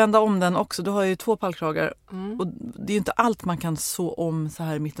tänkte jag ska vända om den också. Då har jag ju 2 pallkragar. Och det är ju inte allt man kan så om så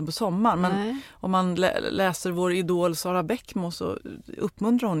här i mitten på sommaren. Men om man läser vår idol Sara Bäckmo så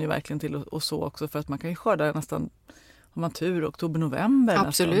uppmuntrar hon ju verkligen till att så också. För att man kan ju skörda nästan, om man tur, oktober-november.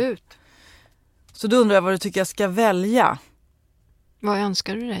 Absolut. Nästan. Så då undrar jag vad du tycker jag ska välja. Vad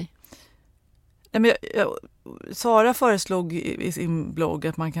önskar du dig? Nej, men Sara föreslog i sin blogg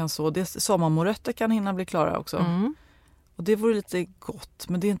att man kan så. Sommarmorötter kan hinna bli klara också. Och det vore lite gott.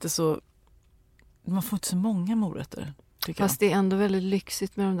 Men det är inte så. Man får inte så många morötter. Fast det är ändå väldigt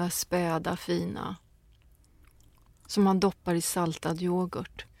lyxigt med de där späda, fina. Som man doppar i saltad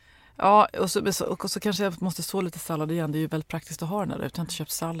yoghurt. Ja, och så kanske jag måste så lite sallad igen. Det är ju väldigt praktiskt att ha den där. Jag har inte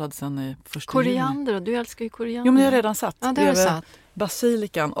köpt sallad sen i första koriander, du älskar ju koriander. Jo, men jag har redan satt. Ja, det har satt.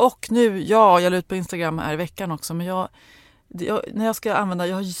 Basilikan. Och nu, jag la ut på Instagram här i veckan också. Men när jag ska använda,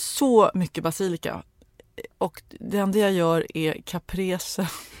 jag har ju så mycket basilika. Och det enda jag gör är caprese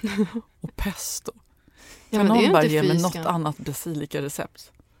och pesto. Kan någon bara ge mig något annat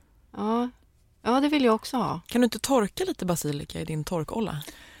basilika-recept? Ja, det vill jag också ha. Kan du inte torka lite basilika i din torkolla?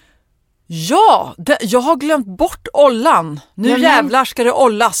 Ja, jag har glömt bort ollan. Nu jävlar ska det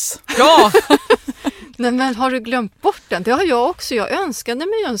ollas. Bra! Nej, men har du glömt bort den? Det har jag också. Jag önskade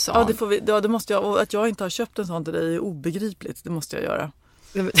mig en sån. Ja, det måste jag. Och att jag inte har köpt en sån till dig är obegripligt. Det måste jag göra.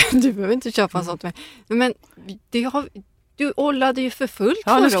 Du behöver inte köpa en sån till mig. Men du ollade ju för fullt.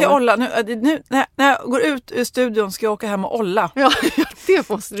 Ja, nu ska jag olla. Nu, när jag går ut ur studion ska jag åka hem och olla. Ja, det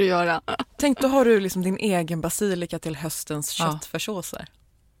måste du göra. Tänk, då har du liksom din egen basilika till höstens köttfärssåser.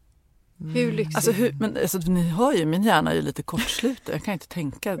 Hur lyxigt? Alltså, ni hör ju, min hjärna är ju lite kortslut. Jag kan inte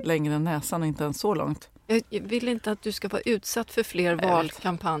tänka längre än näsan och inte ens så långt. Jag vill inte att du ska vara utsatt för fler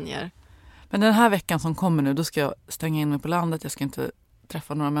valkampanjer. Men den här veckan som kommer nu, då ska jag stänga in mig på landet. Jag ska inte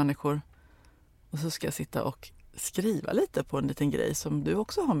träffa några människor. Och så ska jag sitta och skriva lite på en liten grej som du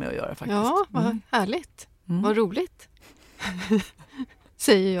också har med att göra faktiskt. Ja, vad härligt. Vad roligt.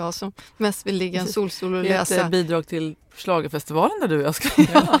 Säger jag som mest vill ligga en solstol och läsa. Ett bidrag till Schlagerfestivalen där du och jag ska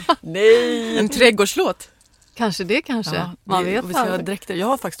göra. Nej! En trädgårdslåt. Kanske. Ja, man vet aldrig. Jag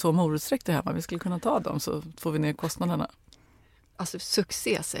har faktiskt 2 morotsdräkter hemma. Vi skulle kunna ta dem så får vi ner kostnaderna. Alltså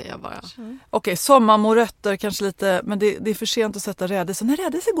succé säger jag bara. Okej, sommarmorötter kanske lite. Men det är för sent att sätta rädisor. Nej,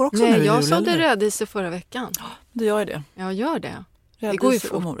 rädisor går också. Nej, jag sådde rädisor förra veckan. Det gör det. Jag gör det. Det går ju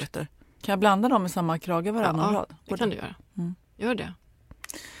fort. Och morötter. Kan jag blanda dem i samma krage varannan rad? Det kan du göra. Gör det.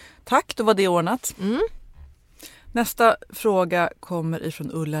 Tack, då var det ordnat. Nästa fråga kommer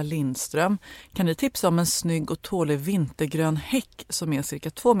ifrån Ulla Lindström. Kan ni tipsa om en snygg och tålig vintergrön häck som är cirka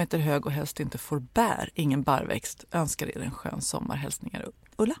 2 meter hög och helst inte får bär? Ingen barrväxt. Önskar er en skön sommar. Hälsningar,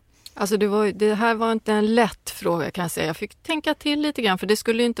 Ulla. Alltså det här var inte en lätt fråga kan jag säga. Jag fick tänka till lite grann för det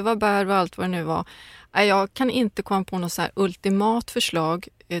skulle inte vara bär och allt vad det nu var. Jag kan inte komma på något så här ultimat förslag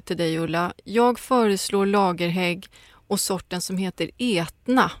till dig Ulla. Jag föreslår lagerhägg och sorten som heter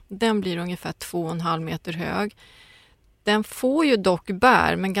Etna. Den blir ungefär 2,5 meter hög. Den får ju dock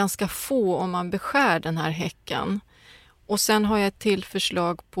bär men ganska få om man beskär den här häcken. Och sen har jag ett till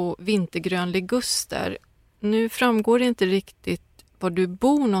förslag på vintergrön liguster. Nu framgår det inte riktigt var du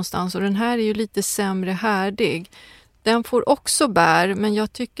bor någonstans och den här är ju lite sämre härdig. Den får också bär men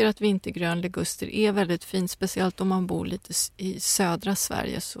jag tycker att vintergrön liguster är väldigt fint, speciellt om man bor lite i södra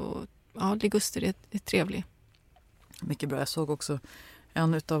Sverige så ja, liguster är trevlig. Mycket bra, jag såg också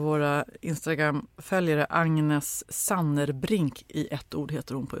en av våra Instagram-följare, Agnes Sannerbrink i ett ord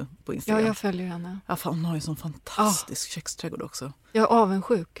heter hon på Instagram. Ja, jag följer henne. Ja, fan, hon har ju en sån fantastisk köksträdgård också. Jag är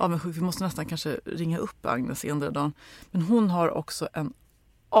avundsjuk. Vi måste nästan kanske ringa upp Agnes en dag. Men hon har också en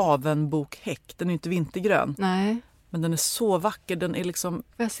avenbokhäck. Den är inte vintergrön. Nej. Men den är så vacker. Den är liksom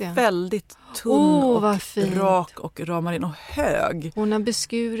väldigt tunn och rak och ramar in och hög. Hon har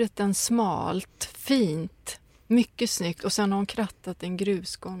beskurit den smalt, fint. Mycket snyggt. Och sen har hon krattat en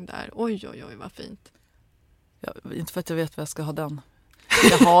grusgång där. Oj, vad fint. Ja, inte för att jag vet vad jag ska ha den.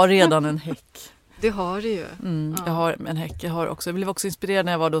 Jag har redan en häck. Det har du ju. Jag har en häck. Jag blev också inspirerad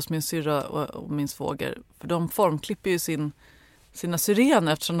när jag var hos min syrra och min svåger. För de formklipper ju sina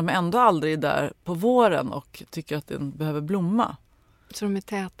syrener eftersom de ändå aldrig är där på våren och tycker att den behöver blomma. Så de är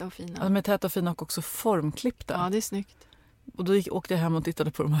täta och fina? Ja, de är täta och fina och också formklippta. Ja, det är snyggt. Och då åkte jag hem och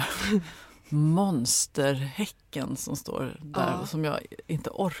tittade på de här monsterhäcken som står där som jag inte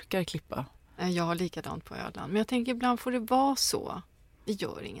orkar klippa. Jag har likadant på Öland. Men jag tänker ibland får det vara så. Det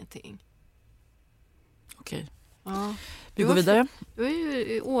gör ingenting. Okej. Ja. Vi går vidare. Du har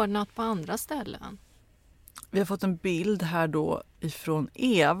ju ordnat på andra ställen. Vi har fått en bild här då ifrån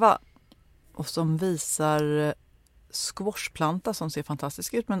Eva och som visar squashplanta som ser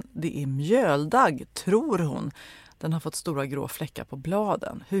fantastisk ut, men det är mjöldagg, tror hon. Den har fått stora grå fläckar på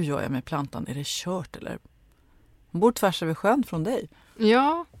bladen. Hur gör jag med plantan? Är det kört eller? Hon bor tvärs över sjön från dig.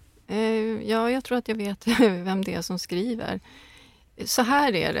 Ja, jag tror att jag vet vem det är som skriver. Så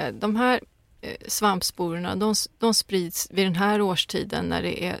här är det. De här svampsporerna de sprids vid den här årstiden när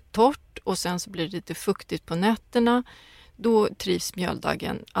det är torrt och sen så blir det lite fuktigt på nätterna. Då trivs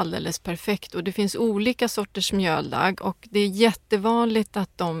mjöldaggen alldeles perfekt och det finns olika sorters mjöldagg och det är jättevanligt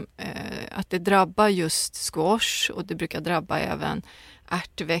att det drabbar just squash och det brukar drabba även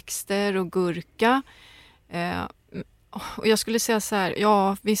ärtväxter och gurka. Och jag skulle säga så här,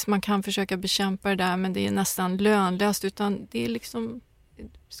 ja visst man kan försöka bekämpa det där men det är nästan lönlöst utan det är liksom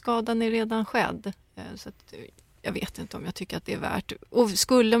skadan är redan skedd. Så att, jag vet inte om jag tycker att det är värt. Och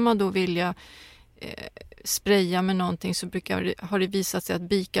skulle man då vilja spraya med någonting så har det visat sig att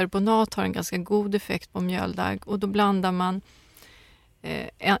bikarbonat har en ganska god effekt på mjöldagg och då blandar man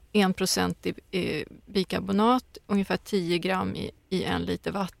 1% i bikarbonat, ungefär 10 gram i 1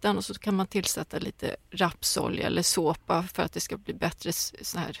 liter vatten och så kan man tillsätta lite rapsolja eller såpa för att det ska bli bättre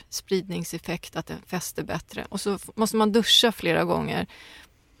så här spridningseffekt, att den fäster bättre. Och så måste man duscha flera gånger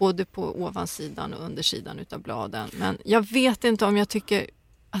både på ovansidan och undersidan utav bladen. Men jag vet inte om jag tycker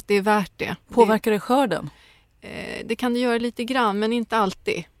att det är värt det. Påverkar det skörden? Det kan det göra lite grann, men inte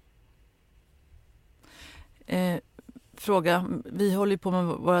alltid. Fråga, vi håller på med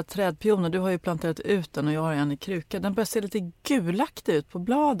våra trädpioner. Du har ju planterat ut den och jag har en i kruka. Den börjar se lite gulaktig ut på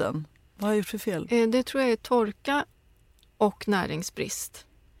bladen. Vad har jag gjort för fel? Det tror jag är torka och näringsbrist.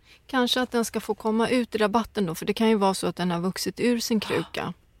 Kanske att den ska få komma ut i rabatten då, för det kan ju vara så att den har vuxit ur sin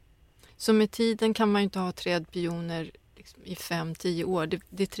kruka. Så med tiden kan man ju inte ha trädpioner liksom i 5-10 år.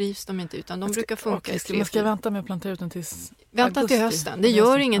 Det trivs de inte utan de brukar funka i 3-4. Man ska vänta med att plantera ut den tills vänta augusti. till hösten. Det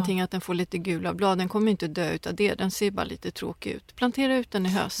gör ingenting att den får lite gula blad. Den kommer inte dö utav det. Den ser bara lite tråkig ut. Plantera ut den i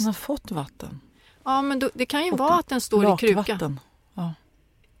höst. Den har fått vatten. Ja, men det kan ju vara att den står i kruka.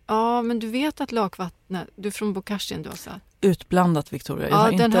 Ja, men du vet att lakvattnet, du är från Bokarsien, du har sagt. Utblandat, Victoria.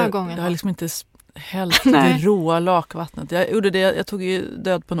 Ja, den här gången. Jag har liksom inte hällt det råa lakvattnet. Jag gjorde det, jag tog ju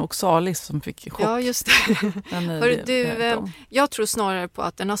död på en oxalis som fick chock. Ja, just det. Jag tror snarare på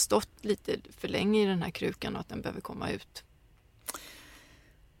att den har stått lite för länge i den här krukan och att den behöver komma ut.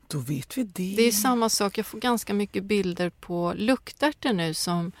 Då vet vi det. Det är samma sak. Jag får ganska mycket bilder på luktärtor nu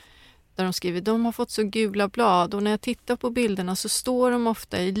som där de skriver de har fått så gula blad och när jag tittar på bilderna så står de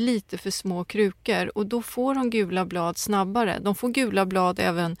ofta i lite för små krukor och då får de gula blad snabbare. De får gula blad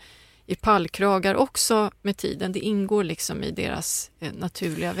även i pallkragar också med tiden. Det ingår liksom i deras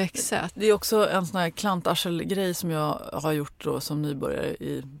naturliga växtsätt. Det är också en sån här klantarselgrej som jag har gjort då som nybörjare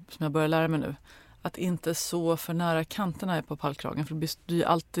som jag börjar lära mig nu. Att inte så för nära kanterna på pallkragen för det blir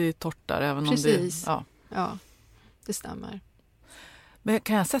alltid torrt där. Även precis. Om det, ja, det stämmer. Men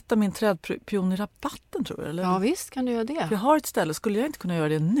kan jag sätta min trädpion i rabatten tror du? Eller? Ja visst kan du göra det. För jag har ett ställe, skulle jag inte kunna göra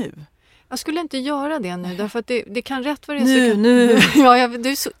det nu? Jag skulle inte göra det nu därför att det kan rätt vara det. Nu. Ja, du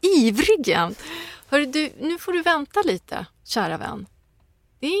är så ivrig igen. Hörru, nu får du vänta lite, kära vän.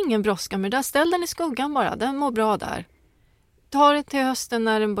 Det är ingen brådska med det där. Ställ den i skuggan bara, den mår bra där. Ta det till hösten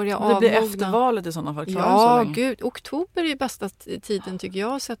när den börjar avmogna. Det blir efter valet i sådana fall. Ja, gud. Oktober är bästa tiden tycker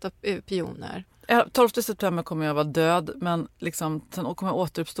jag att sätta pioner. 12 september kommer jag vara död men liksom, sen kommer jag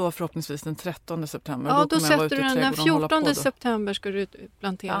återuppstå förhoppningsvis den 13 september. Ja, då sätter du den 14 september ska du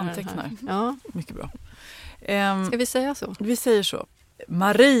plantera antecknar. Den här. Ja. Mycket bra. Ska vi säga så? Vi säger så.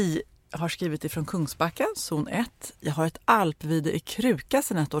 Marie har skrivit ifrån Kungsbacka, zon 1. Jag har ett alpvide i kruka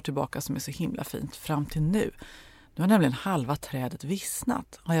sedan ett år tillbaka som är så himla fint fram till nu. Nu har nämligen halva trädet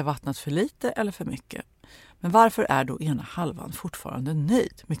vissnat. Har jag vattnat för lite eller för mycket? Men varför är då ena halvan fortfarande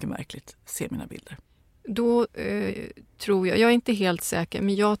nöjd? Mycket märkligt. Se mina bilder. Då tror jag är inte helt säker,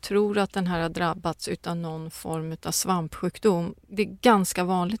 men jag tror att den här har drabbats av någon form av svampsjukdom. Det är ganska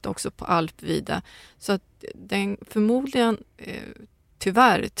vanligt också på alpvide. Så att den förmodligen,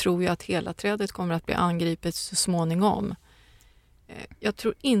 tyvärr tror jag att hela trädet kommer att bli angripet så småningom. Jag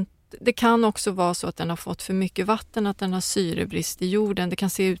tror inte. Det kan också vara så att den har fått för mycket vatten, att den har syrebrist i jorden. Det kan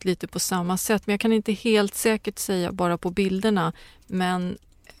se ut lite på samma sätt, men jag kan inte helt säkert säga bara på bilderna. Men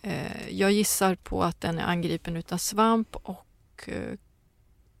jag gissar på att den är angripen utav svamp och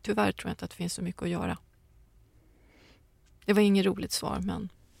tyvärr tror jag inte att det finns så mycket att göra. Det var inget roligt svar, men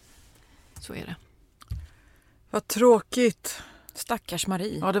så är det. Vad tråkigt. Stackars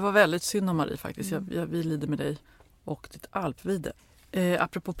Marie. Ja, det var väldigt synd om Marie faktiskt. Vi lider med dig och ditt alpvide.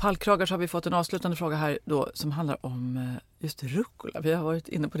 Apropå pallkragar så har vi fått en avslutande fråga här då som handlar om just rucola. Vi har varit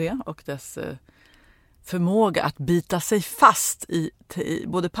inne på det och dess förmåga att bita sig fast i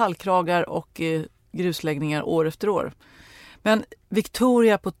både pallkragar och grusläggningar år efter år. Men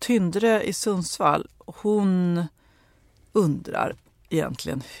Victoria på Tyndre i Sundsvall, hon undrar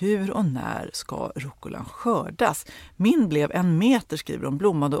egentligen hur och när ska rucolan skördas. Min blev 1 meter, skriver hon,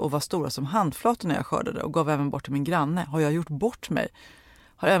 blommade och var stora som handflator när jag skördade och gav även bort till min granne. Har jag gjort bort mig?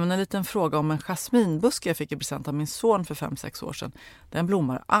 Har även en liten fråga om en jasminbuske jag fick i present av min son för 5-6 år sedan. Den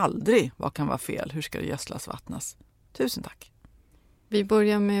blommar aldrig. Vad kan vara fel? Hur ska det gödslas, vattnas? Tusen tack. Vi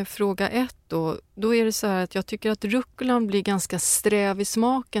börjar med fråga 1 då. Då är det så här att jag tycker att rucolan blir ganska sträv i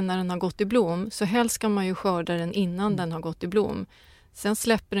smaken när den har gått i blom. Så helst ska man ju skörda den innan den har gått i blom. Sen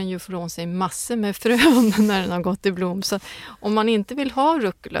släpper den ju från sig massor med frön när den har gått i blom. Så om man inte vill ha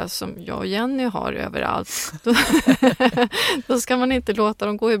rucola som jag och Jenny har överallt, då ska man inte låta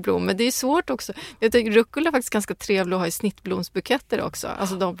dem gå i blom. Men det är svårt också. Jag tycker rucola är faktiskt ganska trevligt att ha i snittblomsbuketter också.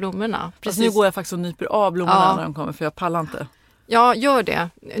 Alltså de blommorna. Precis. Alltså nu går jag faktiskt och nyper av blommorna när de kommer för jag pallar inte. Ja, gör det.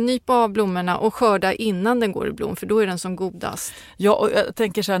 Nyp av blommorna och skörda innan den går i blom, för då är den som godast. Ja, och jag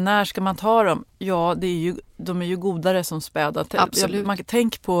tänker så här, när ska man ta dem? Ja, de är ju godare som späda. Absolut.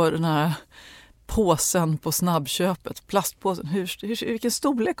 Tänk på den här påsen på snabbköpet, plastpåsen. Vilken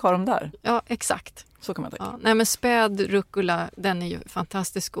storlek har de där? Ja, exakt. Så kan man tänka. Ja, nej, men späd rucola, den är ju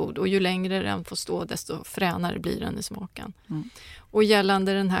fantastiskt god och ju längre den får stå desto fränare blir den i smaken. Mm. Och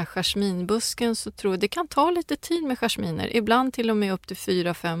gällande den här jasminbusken så tror jag det kan ta lite tid med jasminer, ibland till och med upp till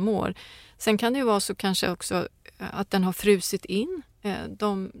 4-5 år. Sen kan det ju vara så kanske också att den har frusit in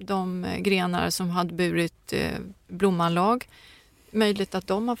de grenar som hade burit blomanlag. Möjligt att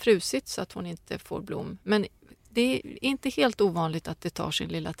de har frusit så att hon inte får blom. Men det är inte helt ovanligt att det tar sin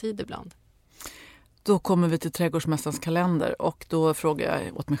lilla tid ibland. Då kommer vi till trädgårdsmästarens kalender och då frågar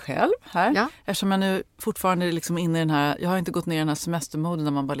jag åt mig själv här. Ja. Eftersom jag nu fortfarande är liksom inne i den här, jag har inte gått ner i den här semestermoden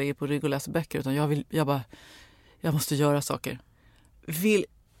där man bara ligger på rygg och läser böcker, utan jag måste göra saker.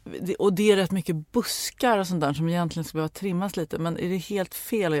 Och det är rätt mycket buskar och sånt där som egentligen ska behöva trimmas lite. Men är det helt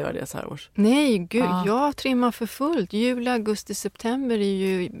fel att göra det så här års? Nej, gud, jag trimmar för fullt. Juli, augusti, september är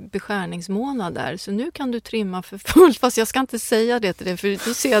ju beskärningsmånader. Så nu kan du trimma för fullt. Fast jag ska inte säga det till dig, för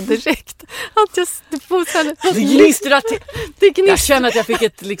du ser direkt att jag får så här, det gnistrar till. Jag känner att jag fick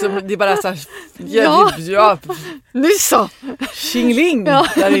ett, liksom, det är bara så här, ja. Nu så. Tjingling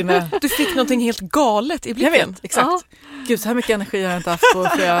där inne. Du fick någonting helt galet i blicken. Jag vet, exakt. Gud, så här mycket energi har jag inte haft på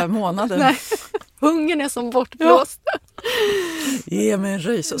flera månader. Nej, hungern är som bortblåst. Ge mig en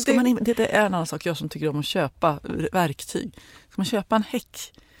röjs. Det är en annan sak jag som tycker om att köpa verktyg. Ska man köpa en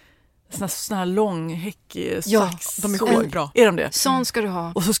häck? Sån här lång häcksax. Ja, de är skitbra. Är de det? Sån ska du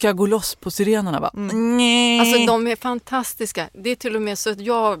ha. Och så ska jag gå loss på sirenerna. Bara. Alltså de är fantastiska. Det är till och med så att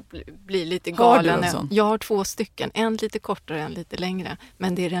jag blir lite Har du galen. en sån? Jag har 2 stycken. En lite kortare, en lite längre.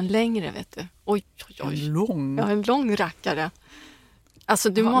 Men det är den längre, vet du. Oj. Lång. Ja, en lång rackare. Alltså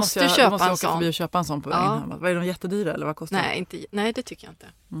du måste jag köpa åka en sån. förbi och köpa en sån på vägen hem. Vad är de jättedyra eller vad kostar det? Nej, det tycker jag inte.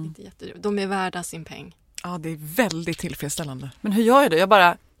 Inte jättedyra. De är värda sin peng. Ja, det är väldigt tillfredsställande. Men hur gör jag det? Jag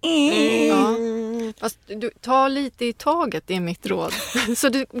bara... Ja. Fast du, ta lite i taget, det är mitt råd.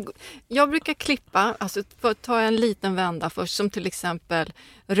 Så jag brukar klippa, alltså ta en liten vända först, som till exempel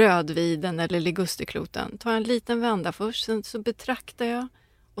rödviden eller ligustikloten. Ta en liten vända först, sen så betraktar jag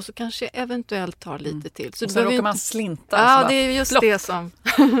och så kanske jag eventuellt tar lite till. Så och sen råkar man slinta. Ja, det är just det som...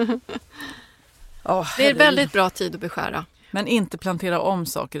 det är väldigt bra tid att beskära. Men inte plantera om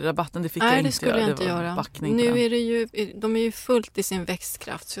saker i rabatten, det fick jag inte göra. Nej, det skulle jag inte göra. Nu är de är ju fullt i sin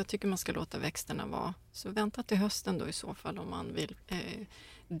växtkraft, så jag tycker man ska låta växterna vara. Så vänta till hösten då i så fall om man vill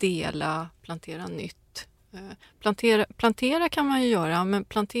plantera nytt. Plantera kan man ju göra, men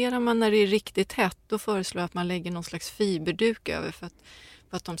planterar man när det är riktigt hett, då föreslår jag att man lägger någon slags fiberduk över för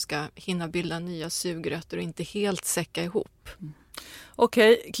att de ska hinna bilda nya sugrötter och inte helt säcka ihop.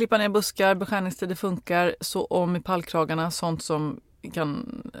 Okej, klippa ner buskar, beskärningstider funkar, så om i pallkragarna, sånt som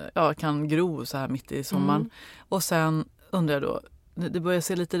kan gro så här mitt i sommaren. Och sen undrar jag då, det börjar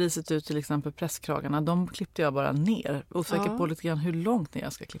se lite risigt ut, till exempel presskragarna, de klippte jag bara ner. Osäker på lite grann hur långt ner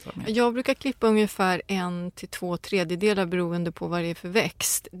jag ska klippa dem ner. Jag brukar klippa ungefär 1 till 2/3 beroende på vad det är för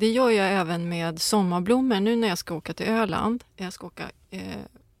växt. Det gör jag även med sommarblommor. Nu när jag ska åka till Öland, jag ska åka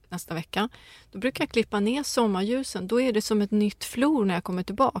nästa vecka, då brukar jag klippa ner sommarljusen. Då är det som ett nytt flor när jag kommer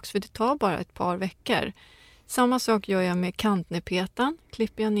tillbaks, för det tar bara ett par veckor. Samma sak gör jag med kantnepetan.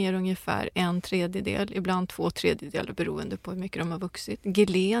 Klipper jag ner ungefär 1/3, ibland 2/3 beroende på hur mycket de har vuxit.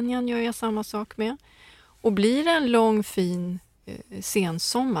 Gilenian gör jag samma sak med. Och blir det en lång fin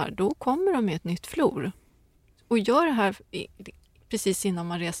sensommar, då kommer de med ett nytt flor. Och gör det här precis innan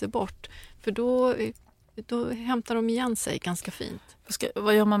man reser bort, för då hämtar de igen sig ganska fint.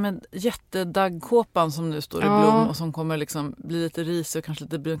 Vad gör man med jättedaggkåpan som nu står i blom och som kommer liksom bli lite risig och kanske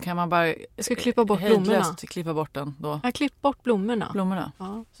lite brun? Kan man bara jag ska klippa bort blommorna. Klippa bort den då? Jag klipp bort blommorna. Blommorna?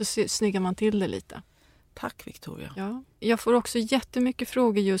 Ja, så snyggar man till det lite. Tack Victoria. Ja. Jag får också jättemycket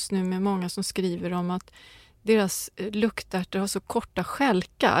frågor just nu med många som skriver om att deras luktärtor har så korta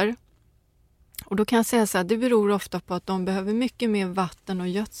skälkar. Och då kan jag säga så här, det beror ofta på att de behöver mycket mer vatten och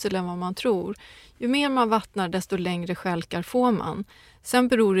gödsel än vad man tror. Ju mer man vattnar, desto längre skälkar får man. Sen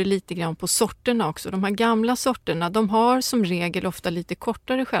beror det lite grann på sorterna också. De här gamla sorterna, de har som regel ofta lite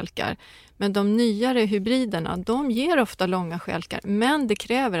kortare skälkar. Men de nyare hybriderna, de ger ofta långa skälkar. Men det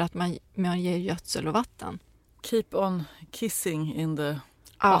kräver att man ger gödsel och vatten. Keep on kissing in the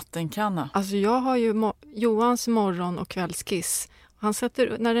vattenkanna. Alltså jag har ju Johans morgon- och kvällskiss.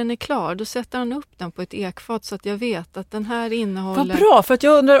 När den är klar, då sätter han upp den på ett ekfat så att jag vet att den här innehåller... Vad bra, för att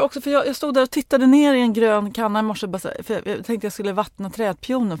jag undrar också, för jag stod där och tittade ner i en grön kanna i morse, för jag tänkte jag skulle vattna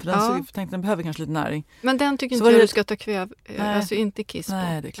trädpionen, för den behöver kanske lite näring. Men den tycker inte jag du ska ta alltså inte kiss på.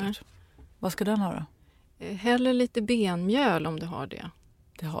 Nej, det är klart. Vad ska den ha då? Häller lite benmjöl om du har det.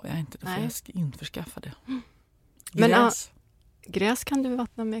 Det har jag inte, då får jag införskaffa det. Gräs. Men gräs kan du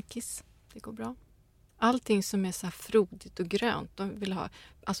vattna med kiss, det går bra. Allting som är så här frodigt och grönt, de vill ha,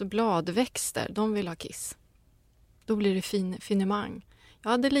 alltså bladväxter, de vill ha kiss. Då blir det finemang.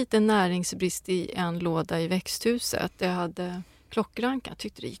 Jag hade lite näringsbrist i en låda i växthuset. Jag hade klockranka,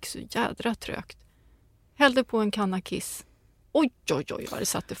 tyckte det gick så jädra trögt. Hällde på en kanna kiss. Oj, vad det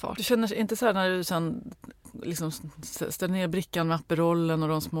satte fart. Du känner inte så här när du sen liksom ställer ner brickan med aperollen och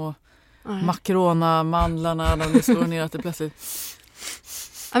de små makrona-mandlarna, när de slår ner att det plötsligt...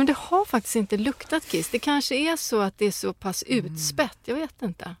 Ja, men det har faktiskt inte luktat kiss. Det kanske är så att det är så pass utspätt. Jag vet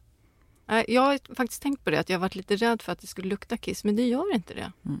inte. Jag har faktiskt tänkt på det. Att jag har varit lite rädd för att det skulle lukta kiss. Men det gör inte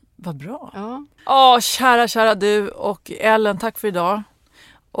det. Vad bra. Ja. Kära du och Ellen, tack för idag.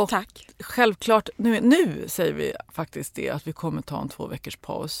 Och tack. Självklart, nu säger vi faktiskt det att vi kommer ta en 2 veckors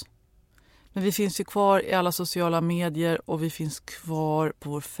paus. Men vi finns ju kvar i alla sociala medier och vi finns kvar på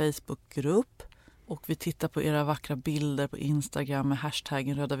vår Facebookgrupp. Och vi tittar på era vackra bilder på Instagram med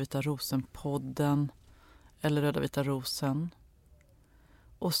hashtaggen rödavitarosenpodden eller rödavitarosen.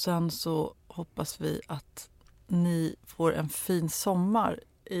 Och sen så hoppas vi att ni får en fin sommar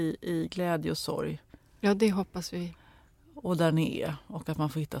i glädje och sorg. Ja, det hoppas vi. Och där ni är. Och att man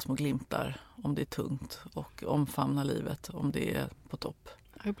får hitta små glimtar om det är tungt och omfamna livet om det är på topp.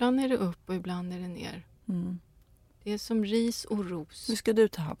 Ibland är det upp och ibland är det ner. Det är som ris och ros. Hur ska du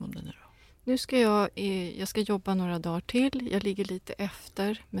ta hand om det nu då? Nu ska jag ska jobba några dagar till. Jag ligger lite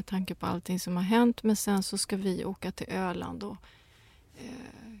efter med tanke på allting som har hänt. Men sen så ska vi åka till Öland och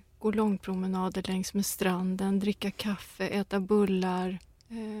gå långpromenader längs med stranden. Dricka kaffe, äta bullar,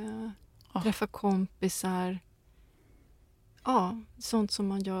 träffa kompisar. Ja, sånt som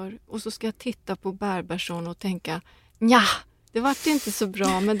man gör. Och så ska jag titta på bärbärson och tänka, nja, det var inte så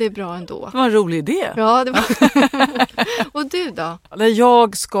bra, men det är bra ändå. Det var en rolig idé. Ja, det var. Och du då?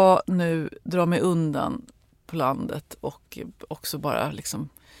 Jag ska nu dra mig undan på landet och också bara liksom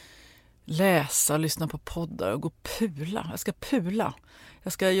läsa och lyssna på poddar och gå och pula. Jag ska pula.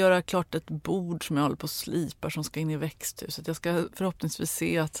 Jag ska göra klart ett bord som jag håller på att slipar som ska in i växthuset. Jag ska förhoppningsvis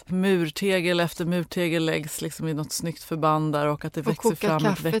se att murtegel efter murtegel läggs liksom i något snyggt förband där och att det växer fram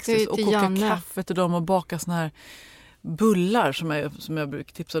ett växthus. Och koka kaffe till dem och baka såna här bullar som jag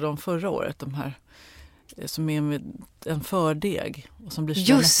brukade tipsa dem förra året. De här som är med en fördeg och som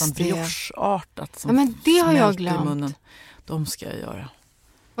blir nästan briocheartat som men det har jag glömt. I munnen. De ska jag göra.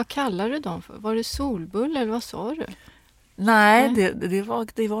 Vad kallar du dem för? Var det solbulle eller vad sa du? Nej, det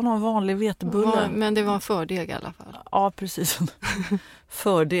var någon vanlig vetebulle. Men det var en fördeg i alla fall. Ja, precis.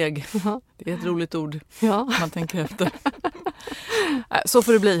 Fördeg. Det är ett roligt ord. Ja. Man tänker efter. Så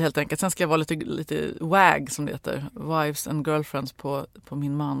får det bli helt enkelt. Sen ska jag vara lite wag som det heter. Wives and girlfriends på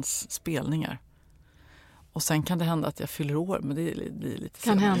min mans spelningar. Och sen kan det hända att jag fyller år. Men det blir lite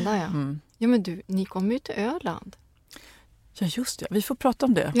kan senare. hända, ja. Ja, men du, ni kommer ju till Öland. Ja, just det. Vi får prata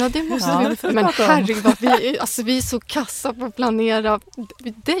om det. Ja, det måste vi. Men herregud, vi är så kassa på att planera.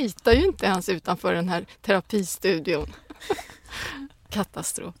 Vi dejtar ju inte ens utanför den här terapistudion.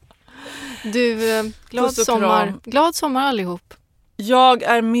 Katastrof. Du, glad sommar allihop. Jag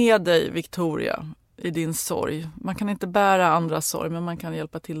är med dig, Victoria, i din sorg. Man kan inte bära andras sorg, men man kan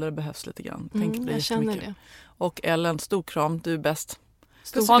hjälpa till där det behövs lite grann. Tänk på dig jag känner det. Och Ellen, stor kram, du är bäst.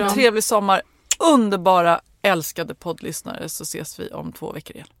 Ha en trevlig sommar. Underbara, älskade poddlyssnare, så ses vi om 2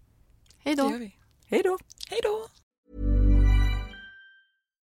 veckor igen. Hej då. Hej då. Hej då.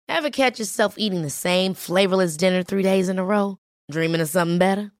 Ever catch yourself eating the same flavorless dinner 3 days in a row? Dreaming of something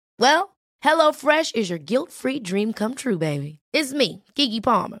better? Well, HelloFresh is your guilt-free dream come true, baby. It's me, Keke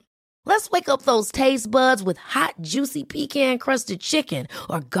Palmer. Let's wake up those taste buds with hot, juicy pecan-crusted chicken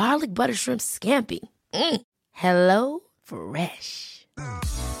or garlic butter shrimp scampi. Hello Fresh.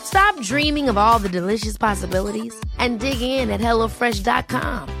 Stop dreaming of all the delicious possibilities and dig in at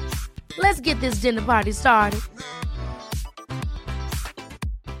HelloFresh.com. Let's get this dinner party started.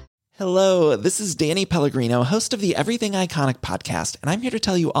 Hello, this is Danny Pellegrino, host of the Everything Iconic podcast, and I'm here to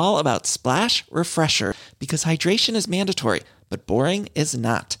tell you all about Splash Refresher, because hydration is mandatory, but boring is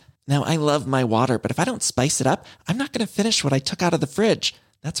not. Now, I love my water, but if I don't spice it up, I'm not going to finish what I took out of the fridge.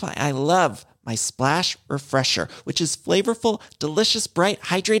 That's why I love my Splash Refresher, which is flavorful, delicious, bright,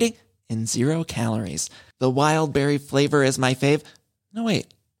 hydrating, and 0 calories. The wild berry flavor is my fave. No,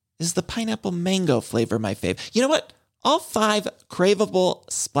 wait, is the pineapple mango flavor my fave? You know what? All 5 craveable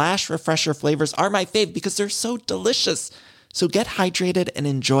Splash Refresher flavors are my fave because they're so delicious. So get hydrated and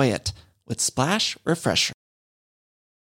enjoy it with Splash Refresher.